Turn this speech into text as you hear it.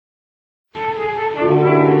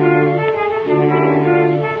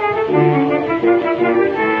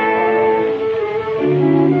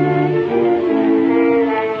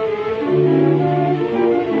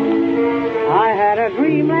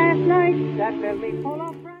Hi,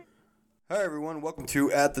 everyone. Welcome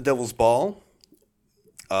to At the Devil's Ball.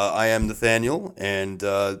 I am Nathaniel, and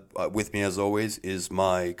with me, as always, is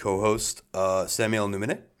my co-host, Samuel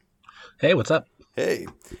Numine. Hey, what's up? Hey.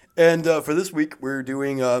 And for this week, we're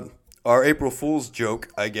doing our April Fool's joke,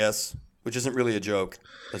 I guess, which isn't really a joke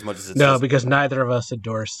as much as it's No, just... because neither of us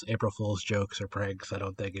endorse April Fool's jokes or pranks, I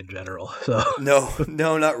don't think, in general. So No,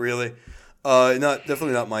 not really.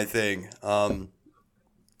 Definitely not my thing.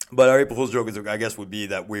 But our April Fool's joke, I guess, would be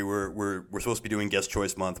that we're supposed to be doing Guest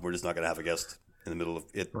Choice Month. We're just not going to have a guest in the middle of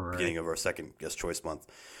it, Right. beginning of our second Guest Choice Month,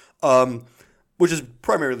 which is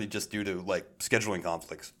primarily just due to like scheduling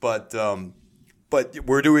conflicts. But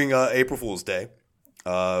we're doing April Fool's Day,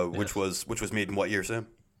 which was made in what year, Sam?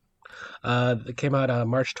 It came out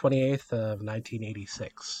March 28th of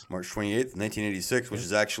 1986. March 28th, 1986, which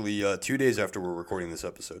is actually 2 days after we're recording this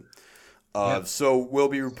episode. Yep. So we'll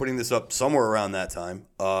be putting this up somewhere around that time.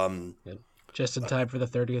 Yep. Just in time for the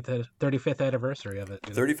 35th anniversary of it.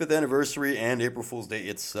 35th anniversary and April Fool's Day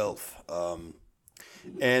itself.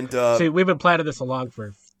 See, we've been planning this along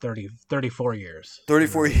for 34 years.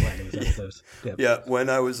 34 years. Yep. Yeah,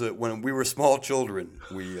 when we were small children,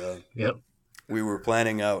 we were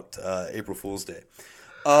planning out April Fool's Day.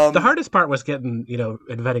 The hardest part was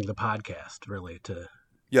inventing the podcast, really,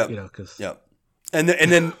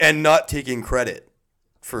 and not taking credit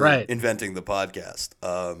for Right. inventing the podcast.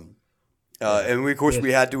 And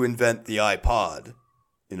we had to invent the iPod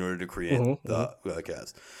in order to create the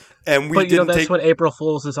podcast. And that's what April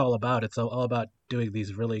Fool's is all about. It's all about doing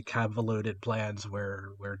these really convoluted plans where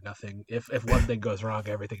nothing, if one thing goes wrong,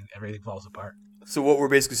 everything falls apart. So what we're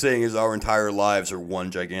basically saying is our entire lives are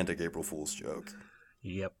one gigantic April Fool's joke.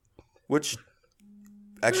 Yep. Which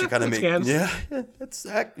actually kind of makes... Yeah, that's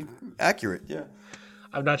accurate, yeah.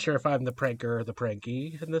 I'm not sure if I'm the pranker or the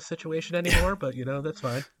prankee in this situation anymore, but, that's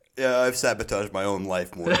fine. Yeah, I've sabotaged my own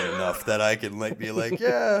life more than enough that I can be like,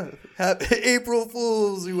 yeah, April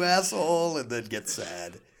Fools, you asshole, and then get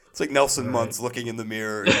sad. It's like Nelson Muntz looking in the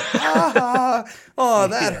mirror.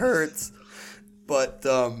 And, that hurts. But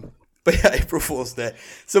yeah, April Fool's Day.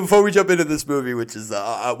 So before we jump into this movie, which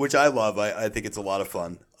I love, I think it's a lot of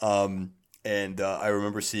fun. And I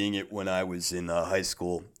remember seeing it when I was in high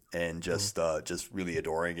school and just really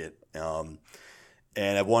adoring it.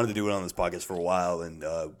 And I've wanted to do it on this podcast for a while, and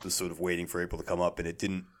was sort of waiting for April to come up, and it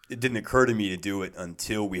didn't occur to me to do it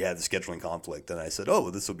until we had the scheduling conflict, and I said, "Oh,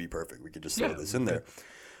 well, this will be perfect. We could just throw this in there."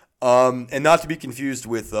 And not to be confused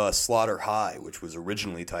with Slaughter High, which was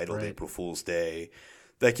originally titled April Fool's Day.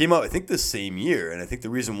 That came out, I think, this same year, and I think the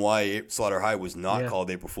reason why Slaughter High was not called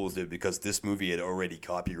April Fool's Day because this movie had already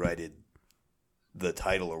copyrighted the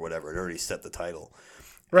title or whatever. It already set the title.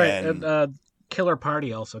 Right, and Killer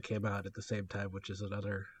Party also came out at the same time, which is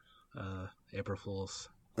another April Fool's.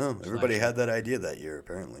 Oh, everybody had that idea that year,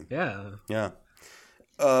 apparently. Yeah. Yeah.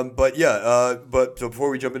 But so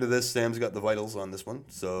before we jump into this, Sam's got the vitals on this one.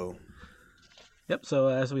 So. Yep. So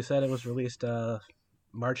as we said, it was released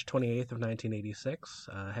March 28th of 1986.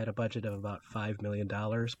 Had a budget of about $5 million,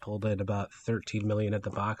 pulled in about $13 million at the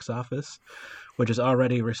box office, which is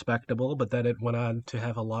already respectable. But then it went on to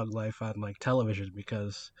have a long life on television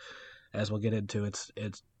because, as we'll get into, it's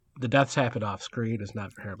the deaths happen off screen. It's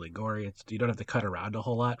not terribly gory. You don't have to cut around a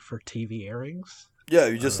whole lot for TV airings. Yeah,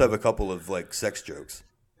 you just have a couple of sex jokes.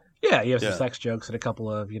 Yeah, you have some sex jokes and a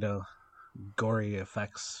couple of gory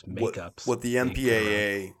effects, makeups. What the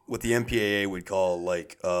MPAA would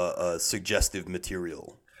call suggestive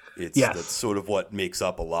material. That's sort of what makes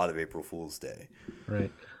up a lot of April Fool's Day.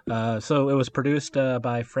 Right. So it was produced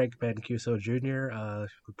by Frank Mancuso Jr.,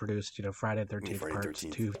 who produced Friday the 13th parts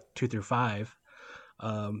 2 through 5.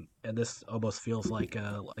 And this almost feels like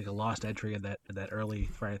a lost entry in that early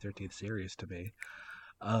Friday the 13th series to me.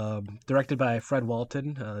 Directed by Fred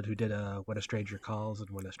Walton, who did When a Stranger Calls and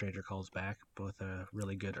When a Stranger Calls Back, both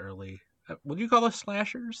really good early. Would you call us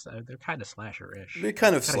slashers? They're kind of slasher-ish. They're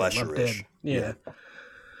kind of slasher-ish. Yeah.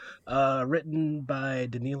 Written by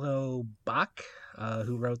Danilo Bach,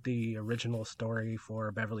 who wrote the original story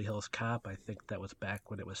for Beverly Hills Cop. I think that was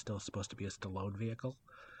back when it was still supposed to be a Stallone vehicle.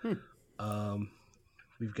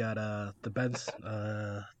 We've got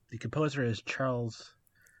the composer is Charles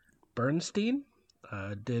Bernstein.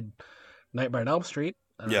 Did Nightmare on Elm Street,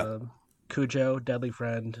 Cujo, Deadly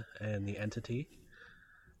Friend, and The Entity.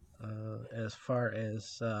 As far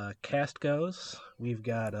as cast goes, we've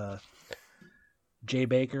got Jay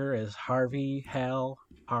Baker as Harvey, Hal,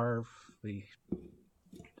 Harv.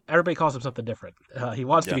 Everybody calls him something different. He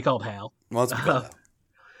wants to be called Hal.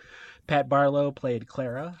 Pat Barlow played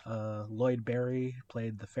Clara. Lloyd Berry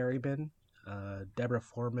played the ferryman. Deborah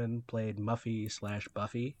Foreman played Muffy /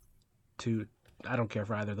 Buffy. two. I don't care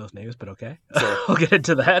for either of those names, but okay. Sure. I'll get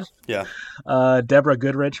into that. Yeah. Deborah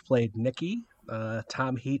Goodrich played Nikki.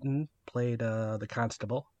 Tom Heaton played the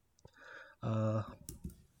constable.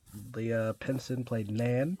 Leah Pinson played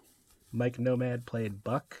Nan. Mike Nomad played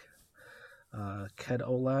Buck. Ked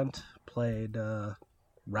Olant played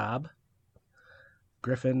Rob.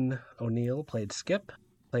 Griffin O'Neill played Skip.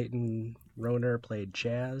 Clayton Roner played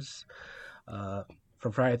Chaz.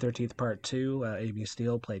 From Friday the 13th Part 2, Amy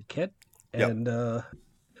Steele played Kit. And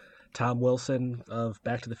Tom Wilson of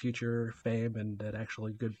Back to the Future fame and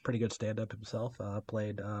actually pretty good stand-up himself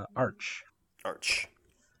played Arch. Arch.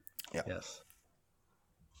 Yeah. Yes.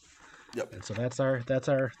 Yep. And so that's our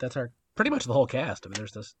pretty much the whole cast. I mean,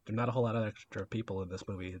 there's not a whole lot of extra people in this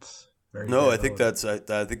movie. It's very I think that's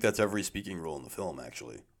every speaking role in the film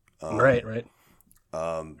actually. Right.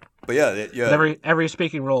 But yeah. But every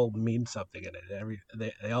speaking role means something in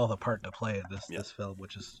it. They all have a part to play in this film,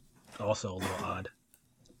 which is also a little odd.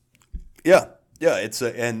 Yeah. It's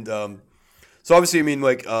so obviously, I mean,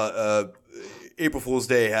 like April Fool's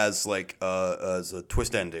Day has like as a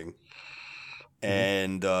twist ending.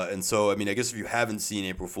 And so, I mean, I guess if you haven't seen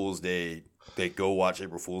April Fool's Day, go watch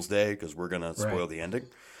April Fool's Day because we're gonna spoil the ending.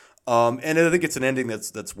 And I think it's an ending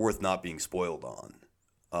that's worth not being spoiled on.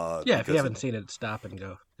 If you haven't seen it, stop and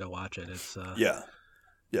go watch it. It's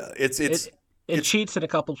it cheats in a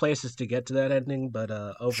couple places to get to that ending, but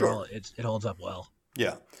overall, it holds up well.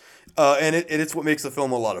 Yeah, and it's what makes the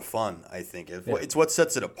film a lot of fun. I think it's what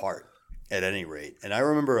sets it apart. At any rate, and I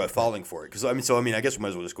remember falling for it because I guess we might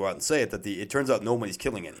as well just go out and say it that it turns out nobody's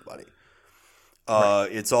killing anybody.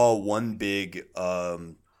 It's all one big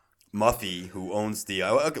Muffy who owns the.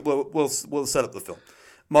 We'll set up the film.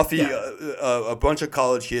 Muffy, a bunch of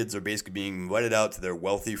college kids are basically being invited out to their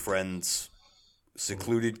wealthy friend's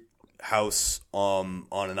secluded house on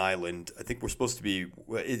an island. I think we're supposed to be.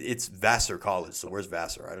 It's Vassar College. So where's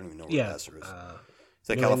Vassar? I don't even know where Vassar is. Is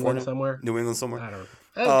that New California England somewhere? New England somewhere? I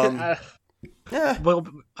don't know. Yeah. Well,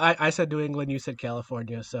 I said New England. You said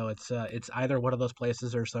California, so it's either one of those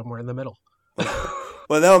places or somewhere in the middle.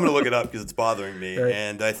 Well, now I'm going to look it up because it's bothering me,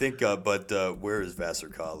 and I think. But where is Vassar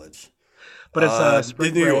College? But it's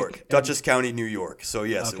spring New break York, Dutchess County, New York. So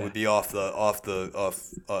yes, it would be off a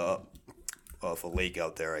lake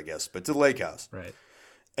out there, I guess. But it's a lake house, right?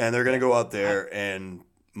 And they're going to go out there, and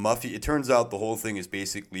Muffy. It turns out the whole thing is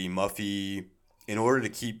basically Muffy. In order to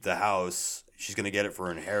keep the house, she's going to get it for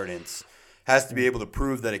her inheritance. Has to be able to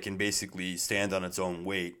prove that it can basically stand on its own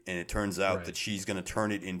weight, and it turns out that she's going to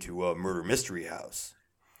turn it into a murder mystery house.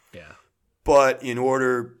 Yeah. But in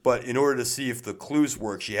order to see if the clues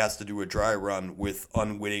work, she has to do a dry run with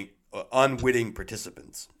unwitting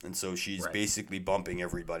participants, and so she's basically bumping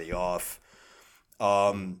everybody off.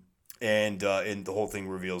 And the whole thing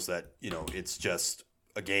reveals that it's just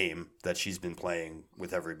a game that she's been playing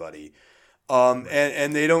with everybody.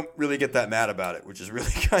 And they don't really get that mad about it, which is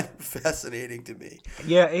really kind of fascinating to me.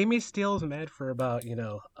 Yeah, Amy Steele's mad for about,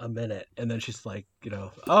 a minute, and then she's like,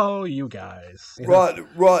 oh, you guys. Rod,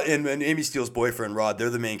 and Amy Steele's boyfriend, Rod, they're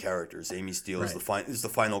the main characters. Amy Steele is the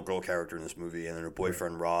final girl character in this movie, and then her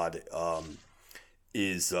boyfriend, Rod,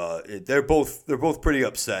 they're both pretty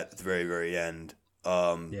upset at the very, very end.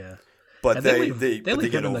 Yeah. But they leave get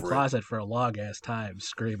him in the over closet for a long ass time,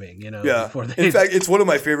 screaming. Yeah. In fact, it's one of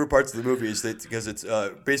my favorite parts of the movie is that because it's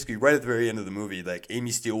basically right at the very end of the movie. Like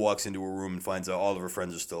Amy Steele walks into a room and finds out all of her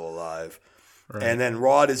friends are still alive, and then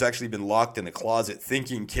Rod has actually been locked in a closet,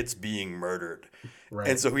 thinking Kit's being murdered,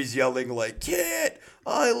 and so he's yelling like, "Kit,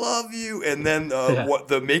 I love you!" And then what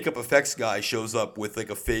the makeup effects guy shows up with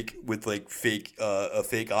like a fake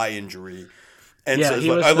eye injury, and says,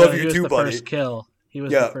 "I love you too, buddy." First kill. He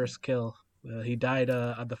was the first kill. He died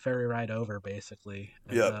on the ferry ride over, basically.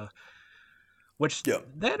 And,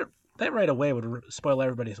 that right away would spoil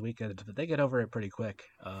everybody's weekend, but they get over it pretty quick.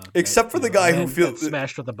 Except for the guy who feels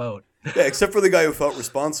smashed with a boat. Yeah, except for the guy who felt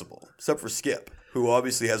responsible. Except for Skip, who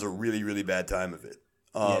obviously has a really, really bad time of it.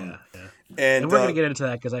 And we're gonna get into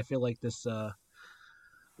that because I feel like this.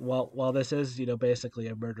 While this is basically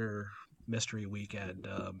a murder mystery weekend.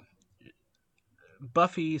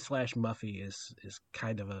 Buffy / Muffy is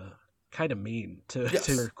kind of mean to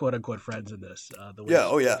her quote unquote friends in this. The way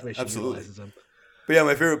she absolutely. utilizes them. But yeah,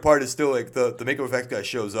 my favorite part is still like the makeup effects guy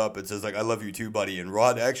shows up and says like "I love you too, buddy," and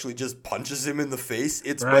Rod actually just punches him in the face.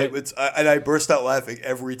 And I burst out laughing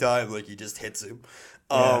every time like he just hits him.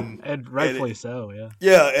 And rightfully so. Yeah.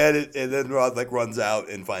 Yeah, and then Rod like runs out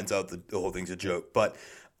and finds out the whole thing's a joke. But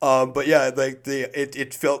yeah, like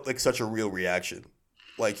it felt like such a real reaction.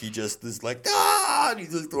 Like he just is like, ah! And he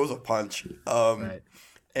just throws a punch.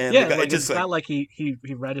 And Yeah, the guy like just it's not like he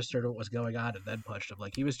registered what was going on and then punched him.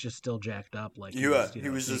 Like he was just still jacked up. Like he was, he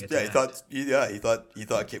was being just attacked. he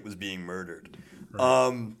thought Kit was being murdered.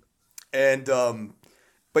 Right. And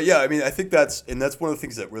but yeah, I mean, I think that's one of the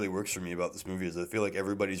things that really works for me about this movie is I feel like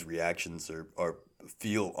everybody's reactions are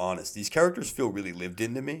feel honest. These characters feel really lived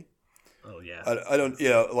into me. Oh yeah. I don't,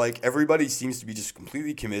 like everybody seems to be just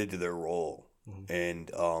completely committed to their role,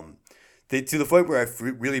 and they to the point where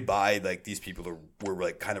really buy like these people were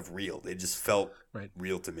like kind of real. They just felt Right.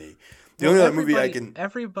 real to me. The only other movie I can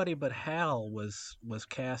everybody but Hal was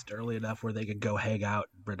cast early enough where they could go hang out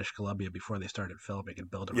in British Columbia before they started filming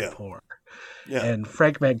and build a rapport. yeah And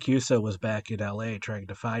Frank Mancuso was back in L.A. trying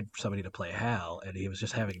to find somebody to play Hal, and he was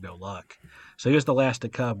just having no luck. So he was the last to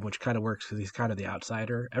come, which kind of works because he's kind of the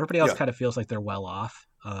outsider. Everybody else yeah kind of feels like they're well off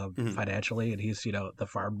financially, and he's the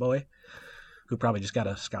farm boy who probably just got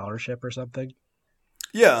a scholarship or something.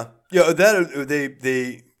 yeah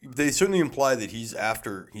that they certainly imply that he's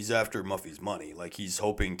after Muffy's money. Like he's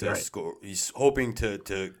hoping to score. He's hoping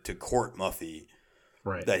to court Muffy,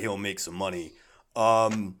 right? That he'll make some money.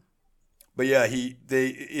 But yeah,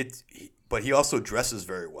 but he also dresses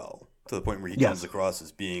very well to the point where he comes across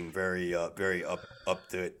as being very very up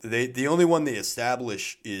to it. The only one they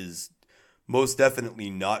establish is most definitely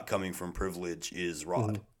not coming from privilege is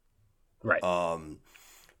Rod, right?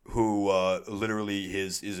 Who literally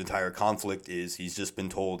his entire conflict is he's just been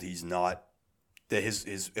told he's not that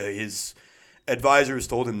his advisors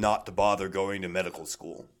told him not to bother going to medical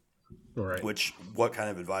school, right? Which what kind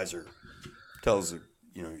of advisor tells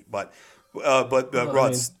but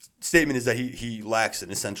Rod's statement is that he lacks an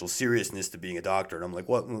essential seriousness to being a doctor, and I'm like,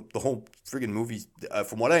 what? The whole friggin' movie,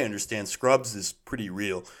 from what I understand, Scrubs is pretty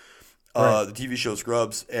real. The TV show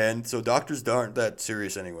Scrubs, and so doctors aren't that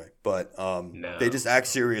serious anyway. But they just act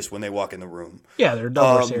serious when they walk in the room. Yeah, they're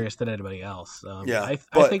no more serious than anybody else. I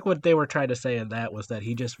think what they were trying to say in that was that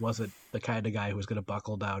he just wasn't the kind of guy who was going to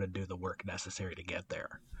buckle down and do the work necessary to get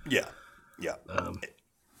there. Yeah.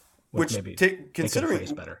 Which maybe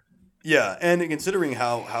considering better. Yeah, and considering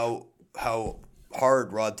how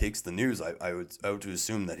hard Rod takes the news, I would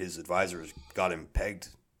assume that his advisors got him pegged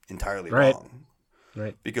entirely wrong.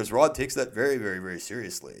 Right. Because Rod takes that very, very, very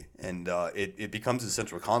seriously. And it becomes a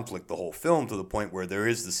central conflict the whole film to the point where there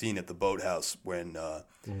is the scene at the boathouse when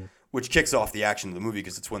which kicks off the action of the movie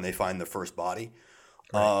because it's when they find the first body.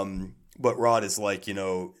 Right. But Rod is like,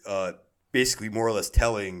 basically more or less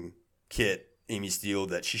telling Kit, Amy Steele,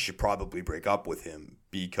 that she should probably break up with him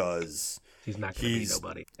because he's not going to be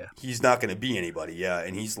nobody. Yeah. He's not going to be anybody, yeah.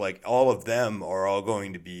 And he's like, all of them are all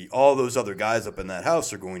going to be, all those other guys up in that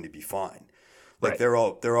house are going to be fine. Like they're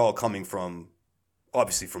all coming from,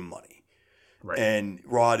 obviously from money, right? And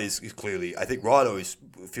Rod is clearly. I think Rod always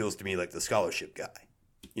feels to me like the scholarship guy,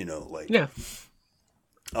 yeah.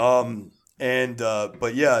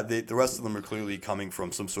 But yeah, the rest of them are clearly coming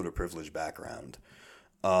from some sort of privileged background.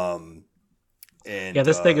 And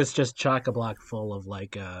this thing is just chock-a-block full of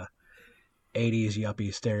like 80s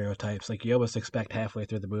yuppie stereotypes. Like you almost expect halfway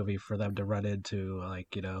through the movie for them to run into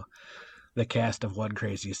like the cast of One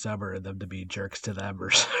Crazy Summer and them to be jerks to them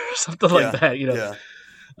or something like that,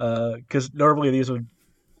 because normally these would,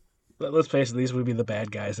 let's face it, these would be the bad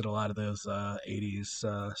guys in a lot of those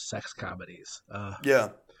 80s sex comedies.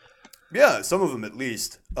 Yeah, some of them at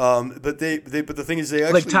least. But but the thing is, they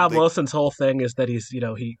actually like Tom Wilson's whole thing is that he's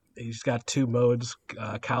he's got two modes,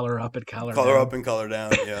 collar up and collar down. Collar up and collar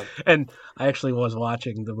down. Yeah. And I actually was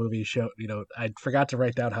watching the movie show. I forgot to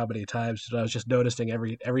write down how many times. I was just noticing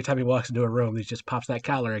every time he walks into a room, he just pops that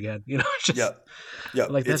collar again. It's just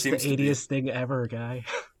like that's the 80th thing ever, guy.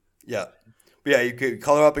 Yeah. But yeah, you could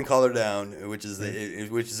collar up and collar down, which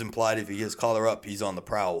is implied if he gets collar up, he's on the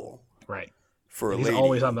prowl. Right. For a he's lady.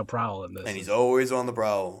 Always on the prowl in this. And he's always on the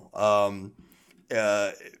prowl. But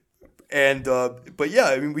yeah,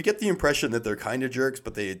 I mean, we get the impression that they're kind of jerks,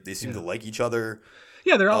 but they seem to like each other.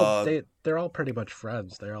 Yeah, they're all pretty much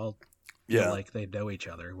friends. They're all like they know each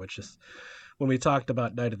other, which is when we talked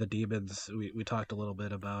about Night of the Demons, we talked a little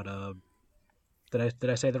bit about did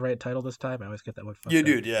I say the right title this time? I always get that one. You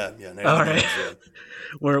did, yeah. All right.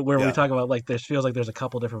 Where we talk about like there feels like there's a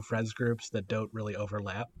couple different friends groups that don't really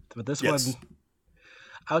overlap, but this one,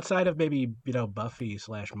 outside of maybe Buffy /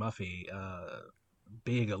 Muffy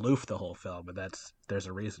being aloof the whole film, and there's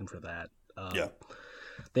a reason for that.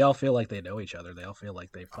 They all feel like they know each other. They all feel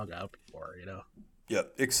like they've hung out before, Yeah,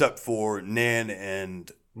 except for Nan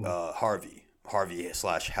and Harvey /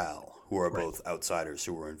 Hal, who are both outsiders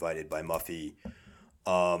who were invited by Muffy.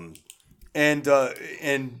 And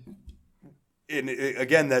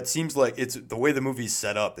again, that seems like it's the way the movie's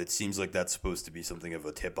set up. It seems like that's supposed to be something of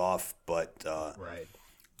a tip off, but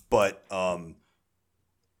but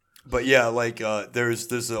yeah, like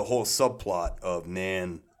there's a whole subplot of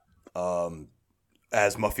Nan,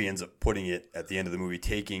 as Muffy ends up putting it at the end of the movie,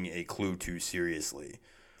 taking a clue too seriously.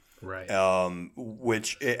 Right. But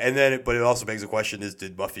it also begs the question: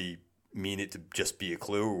 did Muffy mean it to just be a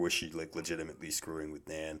clue, or was she like legitimately screwing with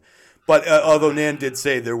Nan? But although Nan did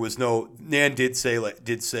say that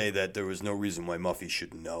there was no reason why Muffy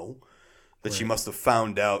should know. That she must have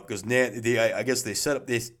found out because I guess they set up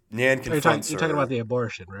this. Nan confronts her. You're talking about the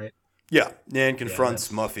abortion, right? Yeah, Nan confronts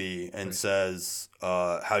Muffy and says,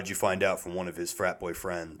 "How'd you find out from one of his frat boy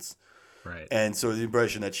friends?" Right. And so the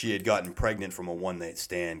impression that she had gotten pregnant from a one-night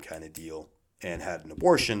stand kind of deal and had an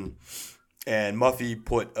abortion. And Muffy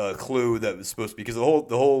put a clue that was supposed to be because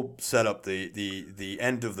the whole setup, the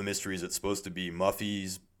end of the mystery is it's supposed to be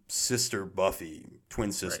Muffy's sister Buffy,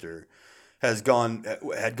 twin sister. Right. had gone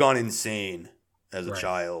insane as a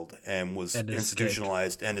child and was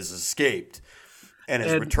institutionalized and has escaped and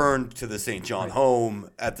has returned to the St. John home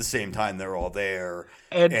at the same time they're all there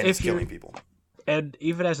and is killing people. And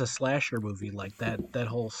even as a slasher movie like that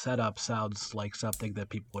whole setup sounds like something that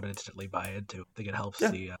people would instantly buy into. I think it helps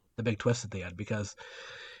the big twist at the end because,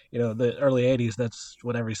 the early 80s, that's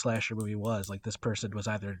what every slasher movie was. Like this person was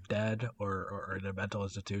either dead or in a mental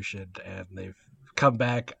institution and they've come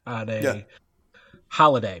back on a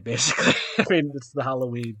holiday, basically. I mean, it's the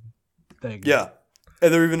Halloween thing. Yeah.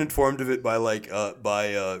 And they're even informed of it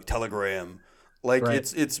by telegram. Like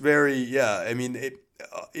it's very, I mean,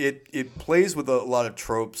 it plays with a lot of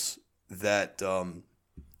tropes that, and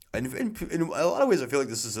in a lot of ways, I feel like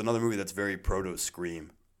this is another movie that's very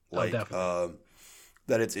proto-Scream. Like,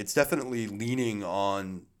 that it's definitely leaning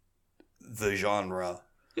on the genre.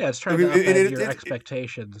 Yeah, it's trying to upend your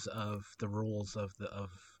expectations of the rules of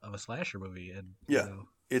a slasher movie, and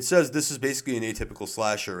it says this is basically an atypical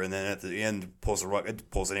slasher, and then at the end pulls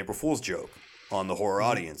an April Fool's joke on the horror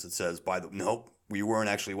audience. It says, nope, we weren't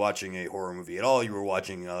actually watching a horror movie at all. You were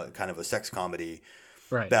watching kind of a sex comedy,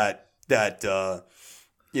 right? That if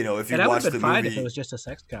you watch the movie, I would have been fine if it was just a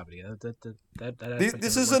sex comedy.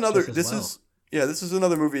 This is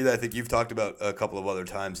another movie that I think you've talked about a couple of other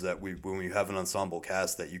times that when we have an ensemble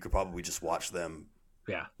cast that you could probably just watch them,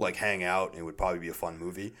 like hang out, and it would probably be a fun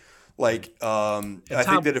movie. Like, I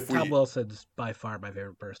think that if Tom Wilson's by far my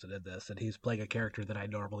favorite person in this, and he's playing a character that I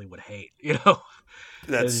normally would hate.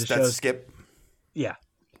 That's Skip. Yeah.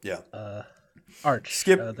 Yeah. Arch.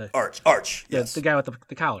 Skip. Arch. Yes. The guy with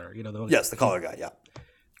the collar. The collar guy. Yeah.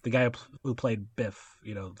 The guy who played Biff,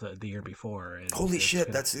 the year before. And holy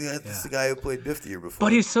shit! That's the guy who played Biff the year before.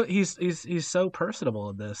 But he's so personable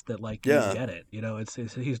in this that you get it.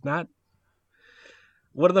 He's not.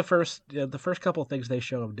 One of the first couple of things they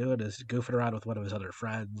show him doing is goofing around with one of his other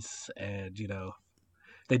friends, and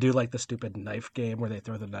they do like the stupid knife game where they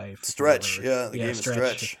throw the knife. Stretch, the game of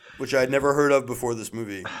Stretch, which I'd never heard of before this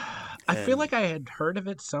movie. I feel like I had heard of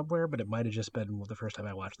it somewhere, but it might have just been the first time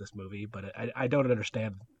I watched this movie. But I don't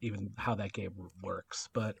understand even how that game works.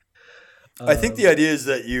 But I think the idea is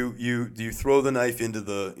that you throw the knife into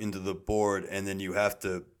the board, and then you have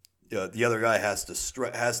to. The other guy has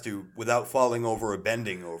to without falling over or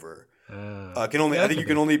bending over. I think you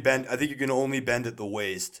can only bend at the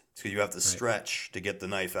waist, so you have to stretch to get the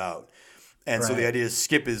knife out. And so the idea is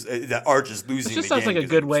Skip is that Arch is losing. It just the sounds game like a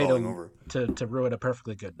good way to ruin a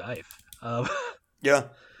perfectly good knife. Yeah.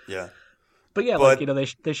 But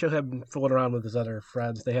they show him fooling around with his other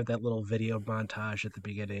friends. They have that little video montage at the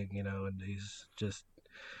beginning, and he's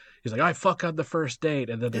like, I fuck on the first date,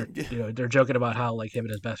 and then they're joking about how like him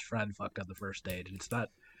and his best friend fucked on the first date, and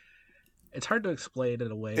it's hard to explain in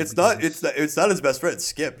a way. It's not his best friend. It's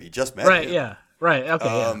Skip. He just met right. him. Yeah. Right.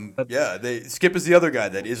 Okay. Skip is the other guy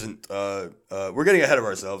that isn't. We're getting ahead of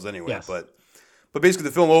ourselves anyway. Yes. But basically,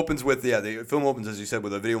 the film opens as you said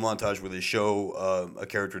with a video montage where they show a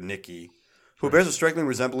character Nikki, who bears a striking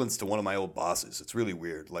resemblance to one of my old bosses. It's really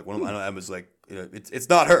weird. Like I was like, it's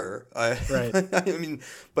not her. Right. I mean,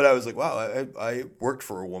 but I was like, wow. I worked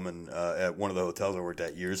for a woman at one of the hotels I worked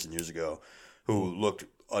at years and years ago, who looked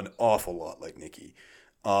an awful lot like Nikki.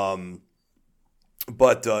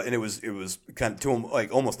 But and it was kind of to him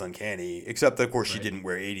like almost uncanny, except that of course she didn't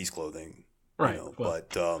wear 80s clothing. Right.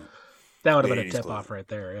 But that would have been a tip off right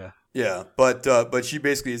there. Yeah. Yeah, but she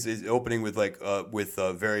basically is opening with with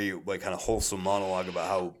a very kind of wholesome monologue about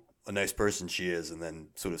how a nice person she is, and then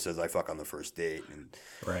sort of says, "I fuck on the first date." And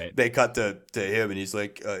they cut to him, and he's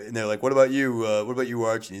like, and they're like, "What about you? What about you,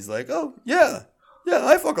 Arch?" And he's like, "Oh yeah,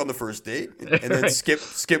 I fuck on the first date." And then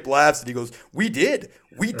Skip laughs, and he goes, "We did,"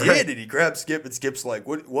 and he grabs Skip, and Skip's like,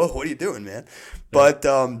 "What are you doing, man?"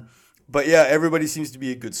 But yeah, everybody seems to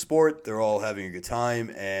be a good sport. They're all having a good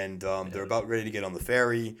time, and they're about ready to get on the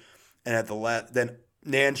ferry. And at the then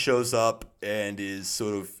Nan shows up and is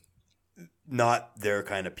sort of not their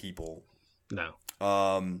kind of people. No.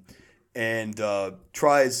 And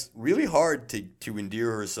tries really hard to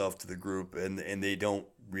endear herself to the group, and they don't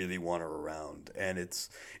really want her around. And it's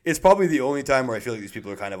probably the only time where I feel like these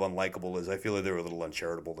people are kind of unlikable, is I feel like they're a little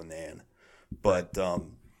uncharitable to Nan. But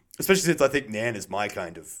especially since I think Nan is my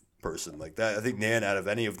kind of person like that. I think Nan, out of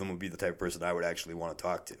any of them, would be the type of person I would actually want to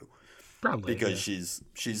talk to. Probably. Because she's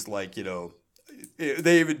like,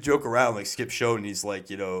 they even joke around, like Skip showed, and he's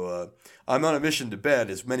like, I'm on a mission to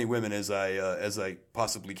bed as many women as I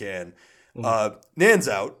possibly can. Nan's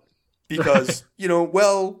out because,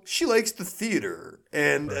 she likes the theater.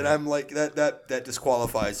 And I'm like, that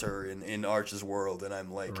disqualifies her in Arch's world. And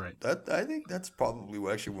I'm like, I think that's probably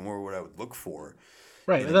more what I would look for.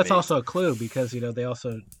 Right, and that's also a clue because they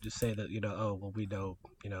also just say that we know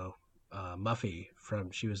Muffy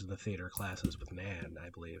she was in the theater classes with Nan, I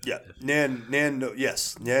believe. Yeah, Nan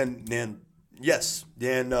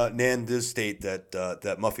does state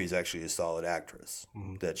that Muffy is actually a solid actress.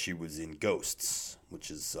 Mm-hmm. That she was in Ghosts, which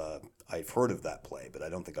is I've heard of that play, but I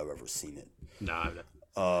don't think I've ever seen it. No, I've not.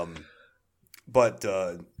 But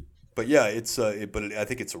yeah, I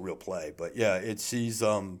think it's a real play. But yeah,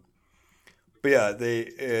 But yeah,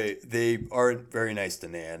 they aren't very nice to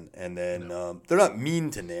Nan, and then they're not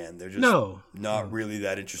mean to Nan. They're just not really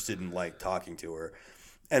that interested in talking to her.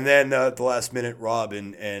 And then at the last minute, Rob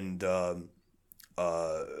and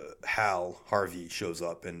Hal Harvey shows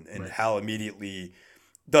up, and Hal immediately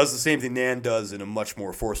does the same thing Nan does in a much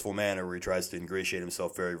more forceful manner, where he tries to ingratiate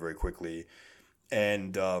himself very, very quickly,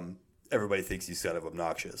 and everybody thinks he's kind of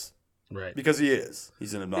obnoxious. Right. Because he is.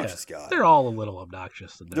 He's an obnoxious guy. They're all a little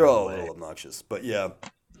obnoxious. They're all a little obnoxious. But yeah.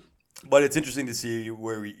 But it's interesting to see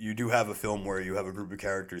where you do have a film where you have a group of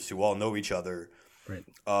characters who all know each other,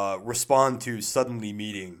 respond to suddenly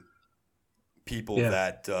meeting people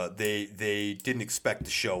that they didn't expect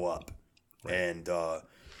to show up. Right. And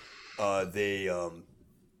they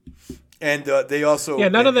also... Yeah,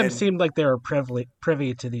 none of them seemed like they were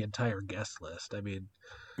privy to the entire guest list. I mean...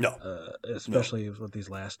 No, especially with these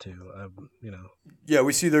last two, Yeah,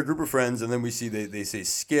 we see their group of friends, and then we see they say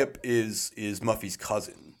Skip is Muffy's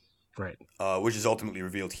cousin, right? Which is ultimately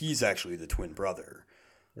revealed he's actually the twin brother.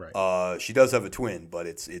 Right. She does have a twin, but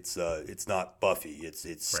it's not Buffy.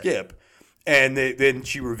 It's Skip, and then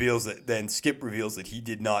she reveals that. Then Skip reveals that he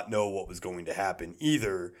did not know what was going to happen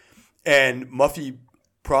either, and Muffy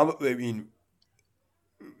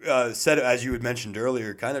said, as you had mentioned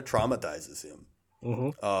earlier, kind of traumatizes him.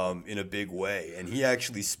 Mm-hmm. In a big way, and he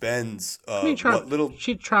actually spends she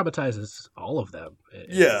traumatizes all of them.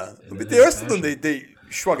 The rest of them they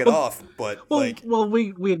shrug it off, but we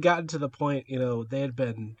had gotten to the point, they had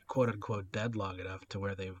been quote unquote dead long enough to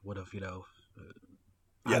where they would have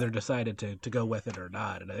either decided to go with it or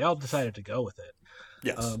not, and they all decided to go with it.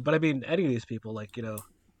 Yes, but I mean, any of these people,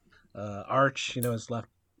 Arch,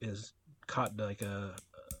 is caught in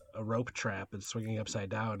a rope trap and swinging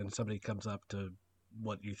upside down, and somebody comes up to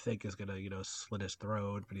what you think is gonna slit his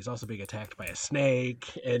throat, but he's also being attacked by a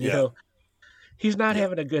snake, and he's not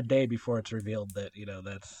having a good day before it's revealed that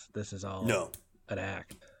this is all an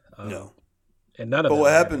act. And none of them are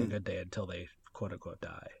having a good day until they quote unquote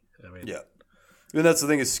die. I mean, and that's the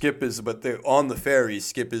thing is but they're on the ferry.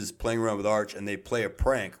 Skip is playing around with Arch, and they play a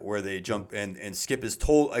prank where they jump and Skip is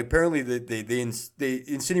told. Apparently, they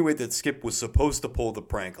insinuate that Skip was supposed to pull the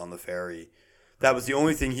prank on the ferry. That was the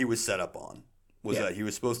only thing he was set up on. That he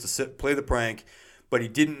was supposed to play the prank, but he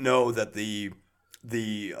didn't know that the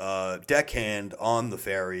deckhand on the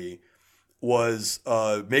ferry was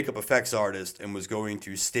a makeup effects artist and was going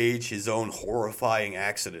to stage his own horrifying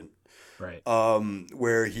accident, right?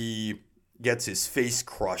 Where he gets his face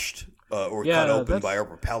crushed or cut open by a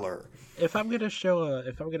propeller. If I'm gonna start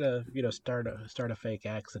a fake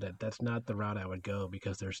accident, that's not the route I would go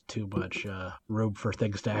because there's too much room for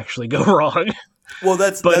things to actually go wrong. Well,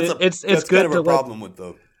 that's kind of a problem with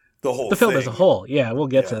the whole the film thing. as a whole. Yeah, we'll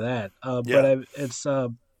get to that.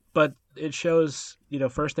 But it shows.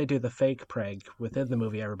 First they do the fake prank within the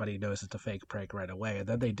movie. Everybody knows it's a fake prank right away, and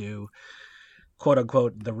then they do quote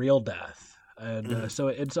unquote the real death. And so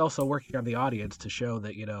it's also working on the audience to show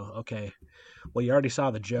that, okay, well, you already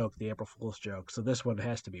saw the joke, the April Fool's joke, so this one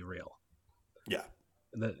has to be real. Yeah.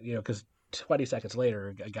 Because 20 seconds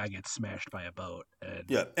later, a guy gets smashed by a boat.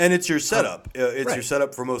 And it's your setup. It's your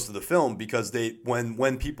setup for most of the film because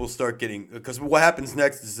when people start getting – because what happens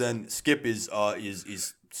next is then Skip is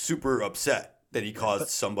super upset that he caused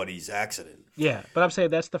somebody's accident. Yeah, but I'm saying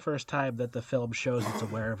that's the first time that the film shows it's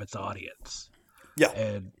aware of its audience. Yeah.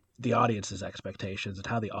 And the audience's expectations and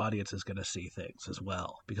how the audience is going to see things as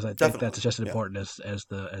well. Because I think Definitely. that's just as important as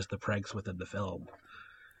the pranks within the film.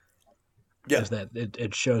 Yeah. Is that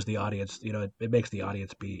it shows the audience, it makes the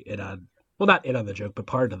audience be in on, well, not in on the joke, but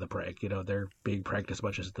part of the prank. They're being pranked as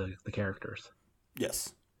much as the characters.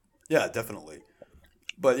 Yes. Yeah, definitely.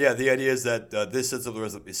 But yeah, the idea is that this sets up the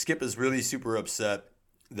rest of it. Skip is really super upset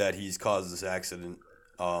that he's caused this accident.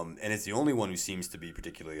 And it's the only one who seems to be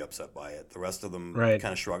particularly upset by it. The rest of them kind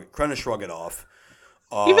of shrug it off.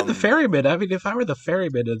 Even the ferryman. I mean, if I were the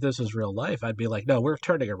ferryman and this is real life, I'd be like, no, we're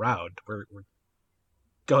turning around. We're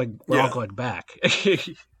all going back.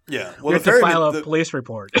 Yeah, well, we have to file a police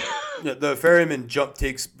report. The ferryman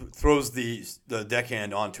throws the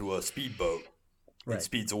deckhand onto a speedboat and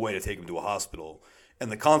speeds away to take him to a hospital.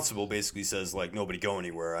 And the constable basically says, like, nobody go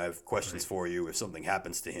anywhere. I have questions for you if something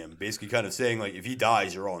happens to him. Basically kind of saying, like, if he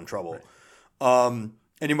dies, you're all in trouble. And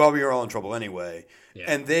you probably are all in trouble anyway. Yeah.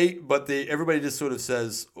 And everybody just sort of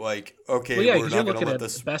says, like, okay, we're not going to let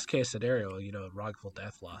this. Best case scenario, wrongful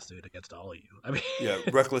death lawsuit against all of you. I mean,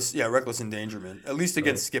 reckless endangerment, at least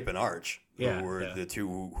against Skip and Arch, who were the two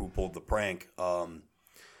who pulled the prank.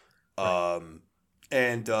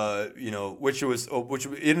 And which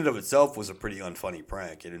in and of itself was a pretty unfunny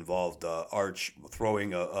prank. It involved Arch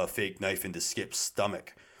throwing a fake knife into Skip's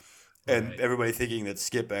stomach, and everybody thinking that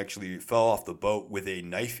Skip actually fell off the boat with a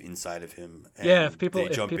knife inside of him. And if people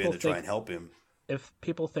jump in to try and help him. If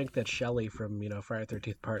people think that Shelley from Friday the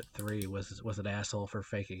 13th Part 3 was an asshole for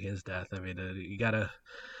faking his death, I mean,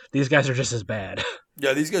 these guys are just as bad.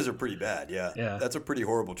 Yeah, these guys are pretty bad. Yeah, that's a pretty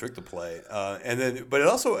horrible trick to play. But it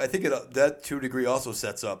also, I think that to a degree also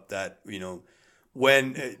sets up that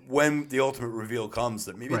when the ultimate reveal comes,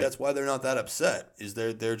 that maybe that's why they're not that upset. Is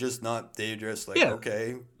they're just not, they're just like,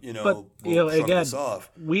 okay, but, we'll again, this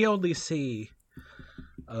off. We only see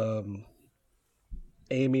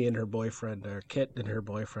Amy and her boyfriend, or Kit and her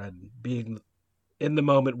boyfriend, being in the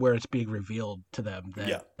moment where it's being revealed to them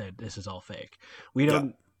that this is all fake. We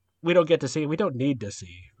don't get to see. We don't need to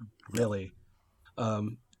see, really.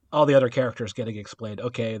 All the other characters getting explained.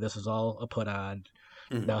 Okay, this is all a put on.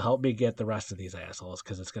 Mm-hmm. Now help me get the rest of these assholes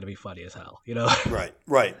because it's going to be funny as hell. Right.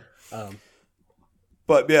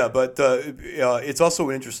 But it's also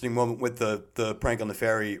an interesting moment with the prank on the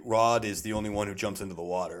ferry. Rod is the only one who jumps into the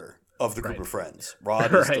water of the group of friends.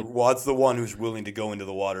 Rod's the one who's willing to go into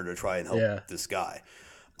the water to try and help this guy.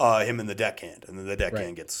 Him and the deckhand, and then the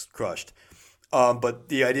deckhand gets crushed. But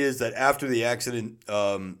the idea is that after the accident,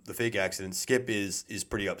 the fake accident, Skip is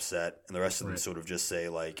pretty upset, and the rest of them sort of just say,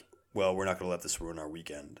 like, well, we're not going to let this ruin our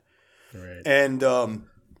weekend. Right. And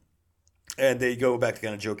they go back to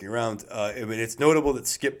kind of joking around. I mean, it's notable that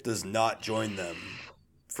Skip does not join them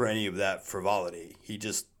for any of that frivolity. He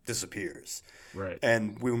just disappears. Right.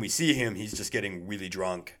 And when we see him, he's just getting really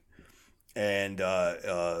drunk and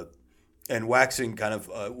waxing kind of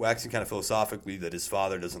philosophically that his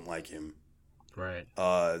father doesn't like him. Right.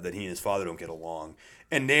 That he and his father don't get along.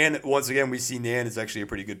 And Nan, once again, we see Nan is actually a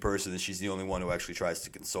pretty good person, and she's the only one who actually tries to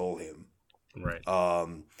console him. Right.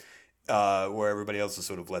 Where everybody else just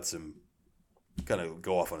sort of lets him kind of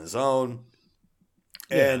go off on his own.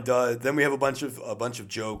 Yeah. And then we have a bunch of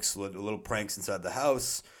jokes, little pranks inside the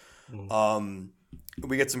house. Mm-hmm.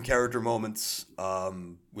 We get some character moments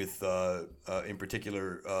with, in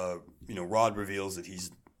particular, Rod reveals that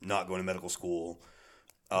he's not going to medical school.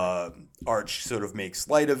 Arch sort of makes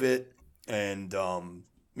light of it and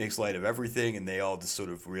makes light of everything, and they all just sort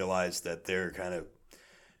of realize that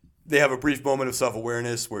they have a brief moment of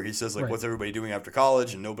self-awareness where he says, like, what's everybody doing after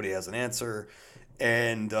college? And nobody has an answer.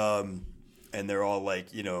 And they're all like,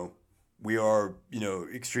 we are,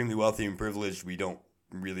 extremely wealthy and privileged. We don't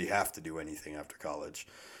really have to do anything after college.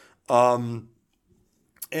 But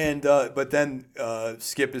then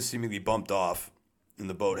Skip is seemingly bumped off in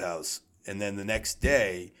the boathouse. And then the next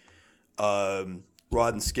day,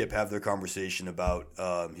 Rod and Skip have their conversation about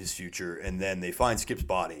his future, and then they find Skip's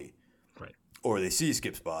body, or they see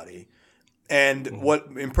Skip's body. And what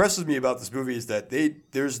impresses me about this movie is that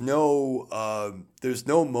there's no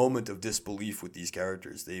moment of disbelief with these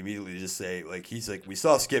characters. They immediately just say, like, he's like, we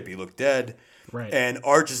saw Skip, he looked dead, and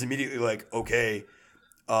Arch is immediately like, okay,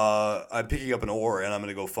 I'm picking up an oar and I'm going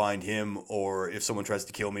to go find him, or if someone tries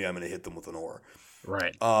to kill me, I'm going to hit them with an oar.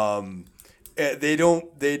 Right. They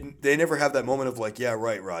never have that moment of like, yeah,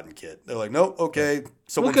 right, Rod and Kit. They're like, nope, okay,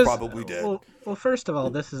 someone's probably dead. Well, first of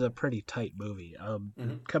all, this is a pretty tight movie.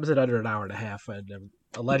 Comes in under an hour and a half, and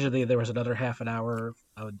allegedly there was another half an hour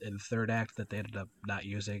in the third act that they ended up not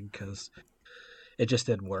using because it just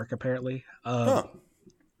didn't work apparently. Huh.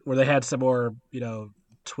 Where they had some more,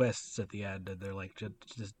 twists at the end, and they're like,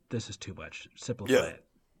 just this is too much. Simplify Yeah. it.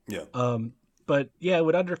 Yeah. But yeah, it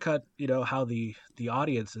would undercut, how the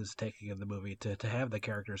audience is taking in the movie to have the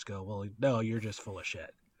characters go, well, no, you're just full of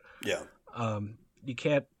shit. Yeah. You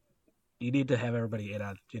can't. You need to have everybody in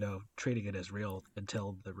on, treating it as real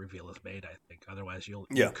until the reveal is made. I think otherwise you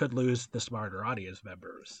could lose the smarter audience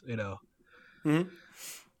members. Mm-hmm.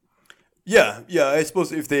 Yeah, yeah. I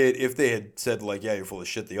suppose if they had said like, yeah, you're full of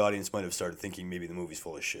shit, the audience might have started thinking maybe the movie's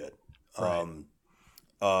full of shit. Right.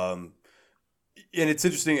 And it's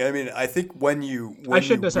interesting. I mean, I think when I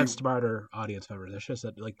shouldn't have said smarter audience members. I should have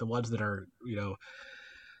said like the ones that are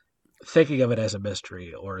thinking of it as a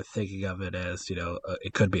mystery or thinking of it as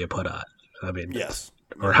it could be a put on. I mean, yes,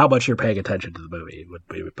 or how much you're paying attention to the movie would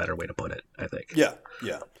be a better way to put it. I think. Yeah,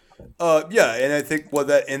 yeah, and I think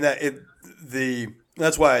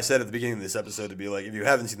that's why I said at the beginning of this episode to be like, if you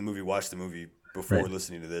haven't seen the movie, watch the movie before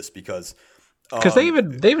listening to this because they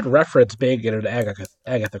even reference being in an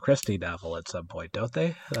Agatha Christie novel at some point, don't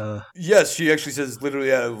they? Yes, she actually says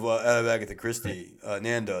literally out of Agatha Christie.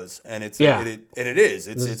 Nan does, and it's it is.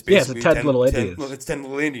 It's basically 10 little Indians. It's 10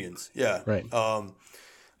 little Indians. Yeah, right.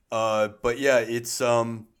 But yeah, it's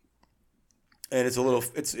and it's a little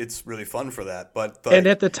it's really fun for that. But and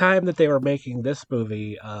at the time that they were making this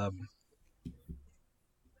movie,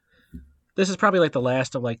 this is probably like the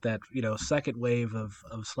last of like that, second wave of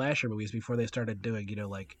slasher movies before they started doing,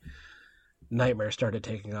 like Nightmare started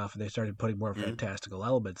taking off and they started putting more fantastical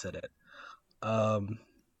elements in it.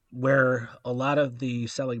 Where a lot of the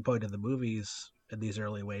selling point of the movies in these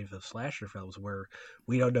early waves of slasher films were,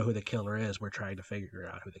 we don't know who the killer is, we're trying to figure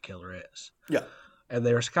out who the killer is. Yeah. And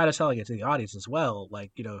they were kind of selling it to the audience as well,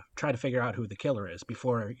 like, try to figure out who the killer is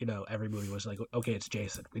before, every movie was like, okay, it's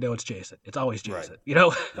Jason. We know it's Jason. It's always Jason,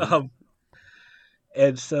 Right.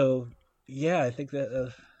 And so, yeah, I think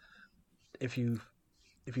that if you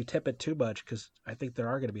tip it too much, because I think there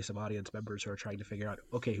are going to be some audience members who are trying to figure out,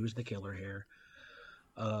 okay, who's the killer here?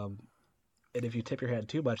 And if you tip your hand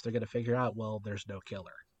too much, they're going to figure out, well, there's no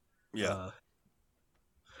killer. Yeah.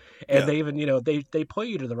 They even, they point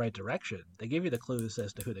you to the right direction. They give you the clues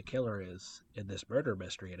as to who the killer is in this murder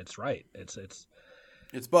mystery, and it's right. It's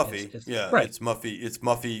Buffy. Right. It's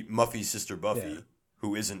Muffy's sister Buffy,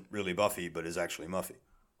 who isn't really Buffy but is actually Muffy.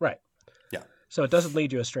 Right. Yeah. So it doesn't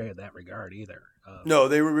lead you astray in that regard either. No,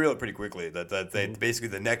 they reveal it pretty quickly that they basically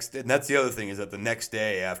the next, and that's the other thing is that the next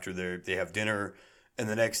day after they have dinner, and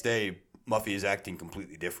the next day Muffy is acting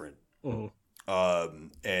completely different,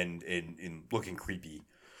 and looking creepy.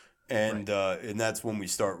 And and that's when we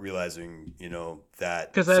start realizing,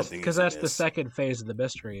 that because that's the second phase of the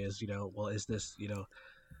mystery is, well, is this,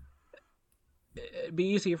 it'd be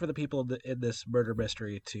easier for the people in this murder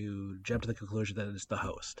mystery to jump to the conclusion that it's the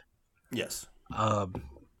host. Yes.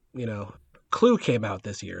 Clue came out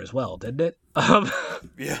this year as well, didn't it?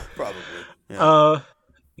 Yeah, probably. Yeah.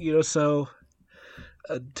 So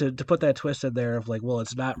to put that twist in there of like, well,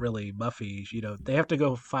 it's not really Muffy. They have to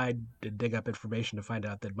go find and dig up information to find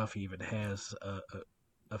out that Muffy even has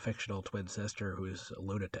a fictional twin sister who's a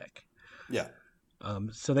lunatic. Yeah.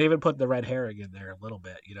 So they even put the red herring in there a little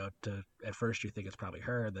bit. At first you think it's probably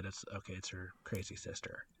her, then it's okay, it's her crazy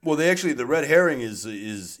sister. Well, the red herring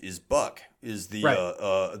is Buck, is the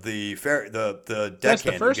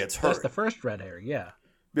deckhand who gets hurt. That's the first red herring, yeah.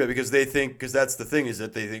 Yeah, because that's the thing is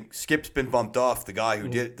that they think Skip's been bumped off. The guy who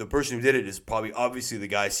the person who did it is probably obviously the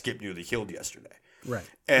guy Skip nearly killed yesterday. Right.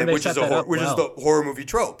 And which is the horror movie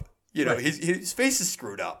trope. His face is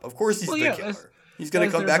screwed up. Of course he's the killer. He's going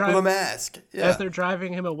to come back with a mask. Yeah. As they're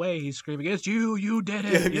driving him away, he's screaming, "It's you! You did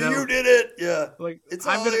it! You did it! Yeah, like it's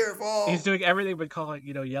all your fault." He's doing everything but calling,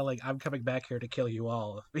 yelling, "I'm coming back here to kill you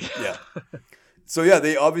all!" Yeah. So yeah,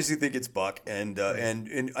 they obviously think it's Buck, and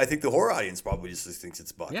I think the horror audience probably just thinks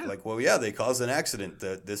it's Buck. Yeah. Like, well, yeah, they caused an accident.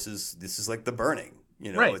 That this is like The Burning.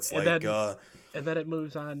 Right. It's and like. And then it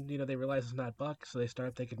moves on. They realize it's not Buck, so they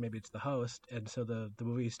start thinking maybe it's the host, and so the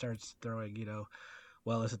movie starts throwing,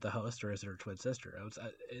 well, is it the host or is it her twin sister?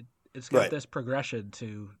 It's got this progression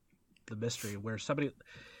to the mystery where somebody,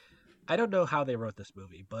 I don't know how they wrote this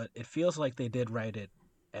movie, but it feels like they did write it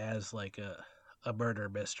as like a murder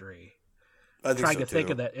mystery. I think so,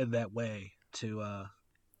 think of that in that way to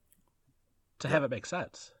have it make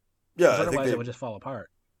sense. Yeah, otherwise it would just fall apart.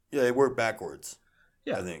 Yeah, they work backwards.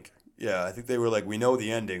 Yeah, I think. Yeah, I think they were like, we know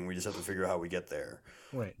the ending, we just have to figure out how we get there.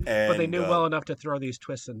 Right, but they knew well enough to throw these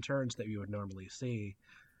twists and turns that you would normally see.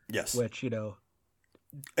 Yes, which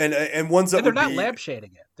and ones that and they're not lab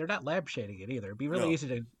shading it. They're not lab shading it either. It'd be really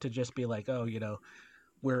easy to just be like, oh,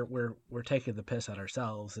 we're taking the piss at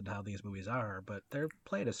ourselves and how these movies are, but they're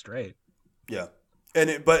playing it straight. Yeah.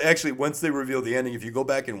 But actually, once they reveal the ending, if you go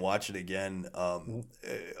back and watch it again,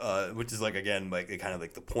 which is like again like kind of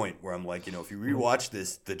like the point where I'm like, if you rewatch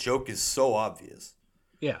this, the joke is so obvious,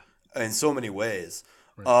 Yeah, in so many ways.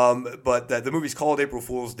 right. But that the movie's called April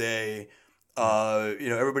Fool's Day.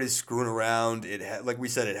 Everybody's screwing around. Like we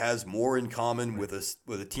said, it has more in common with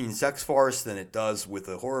a teen sex farce than it does with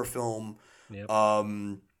a horror film. Yep.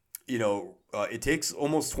 It takes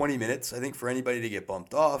almost 20 minutes, I think, for anybody to get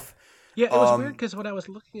bumped off. Yeah, it was weird because when I was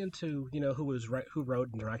looking into who wrote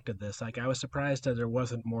and directed this, like I was surprised that there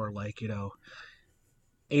wasn't more like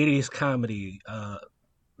 80s comedy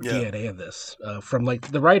DNA in this. From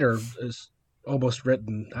like the writer is almost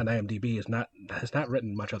written on IMDb has not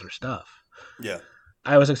written much other stuff. Yeah.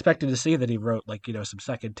 I was expecting to see that he wrote like some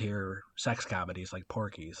second tier sex comedies like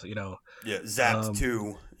Porky's. Yeah, Zapped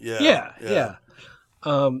 2. Yeah.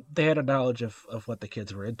 They had a knowledge of what the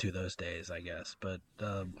kids were into those days, I guess. But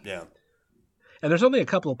yeah. And there's only a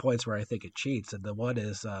couple of points where I think it cheats, and the one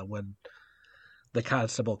is when the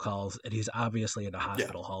constable calls and he's obviously in a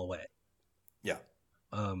hospital hallway. Yeah.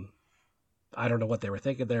 I don't know what they were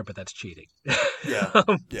thinking there, but that's cheating. Yeah.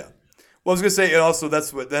 Yeah. Well, I was gonna say, and also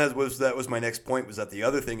that was my next point, was that the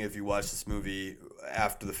other thing, if you watch this movie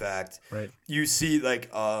after the fact, right, you see like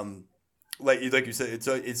you said,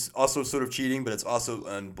 it's also sort of cheating, but it's also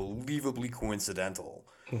unbelievably coincidental.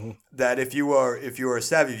 Mm-hmm. That if you are a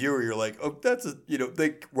savvy viewer, you're like, oh, that's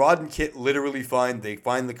Rod and Kit literally find the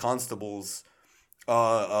constable's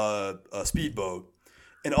a speedboat.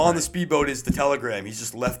 And on the speedboat is the telegram. He's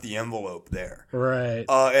just left the envelope there. Right.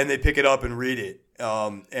 And they pick it up and read it.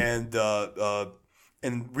 And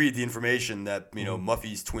read the information that,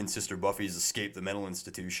 Muffy's twin sister Buffy's escaped the mental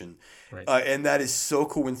institution. Right. And that is so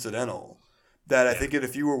coincidental that I think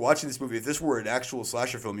if you were watching this movie, if this were an actual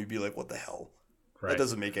slasher film, you'd be like, what the hell? Right. That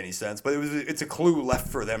doesn't make any sense. But it's a clue left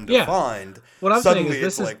for them to find. What I'm Suddenly saying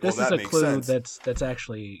is this is a clue sense. that's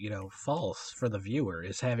actually false for the viewer,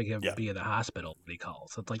 is having him be in the hospital when he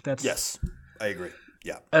calls. It's like that's yes, I agree.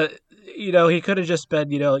 Yeah. He could have just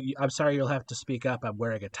been I'm sorry, you'll have to speak up. I'm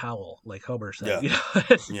wearing a towel, like Homer said. Yeah.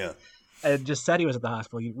 Yeah. And just said he was at the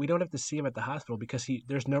hospital. We don't have to see him at the hospital because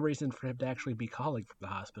there's no reason for him to actually be calling from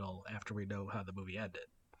the hospital after we know how the movie ended.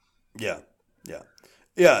 Yeah. Yeah.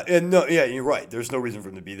 Yeah, and no, yeah, you're right. There's no reason for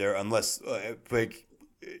him to be there unless,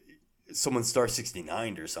 someone star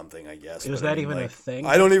 69 or something, I guess. Was that even a thing?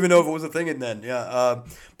 I don't even know if it was a thing then. Yeah,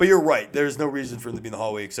 but you're right. There's no reason for him to be in the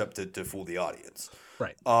hallway except to fool the audience.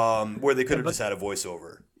 Right. Where they could have just had a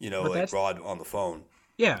voiceover, like Rod on the phone.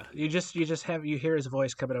 Yeah, you hear his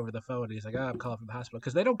voice coming over the phone. And he's like, "Oh, I'm calling from the hospital,"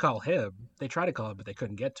 because they don't call him. They try to call him, but they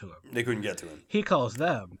couldn't get to him. They couldn't get to him. He calls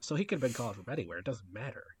them, so he could have been called from anywhere. It doesn't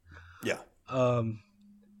matter. Yeah.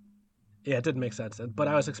 Yeah, it didn't make sense. But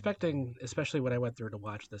I was expecting, especially when I went through to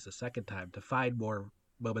watch this a second time, to find more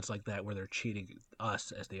moments like that where they're cheating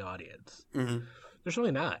us as the audience. Mm-hmm. There's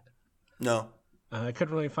really not. No. I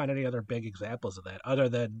couldn't really find any other big examples of that, other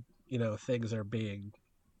than, things are being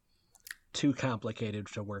too complicated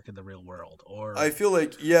to work in the real world. Or I feel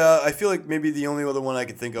like maybe the only other one I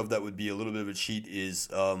could think of that would be a little bit of a cheat is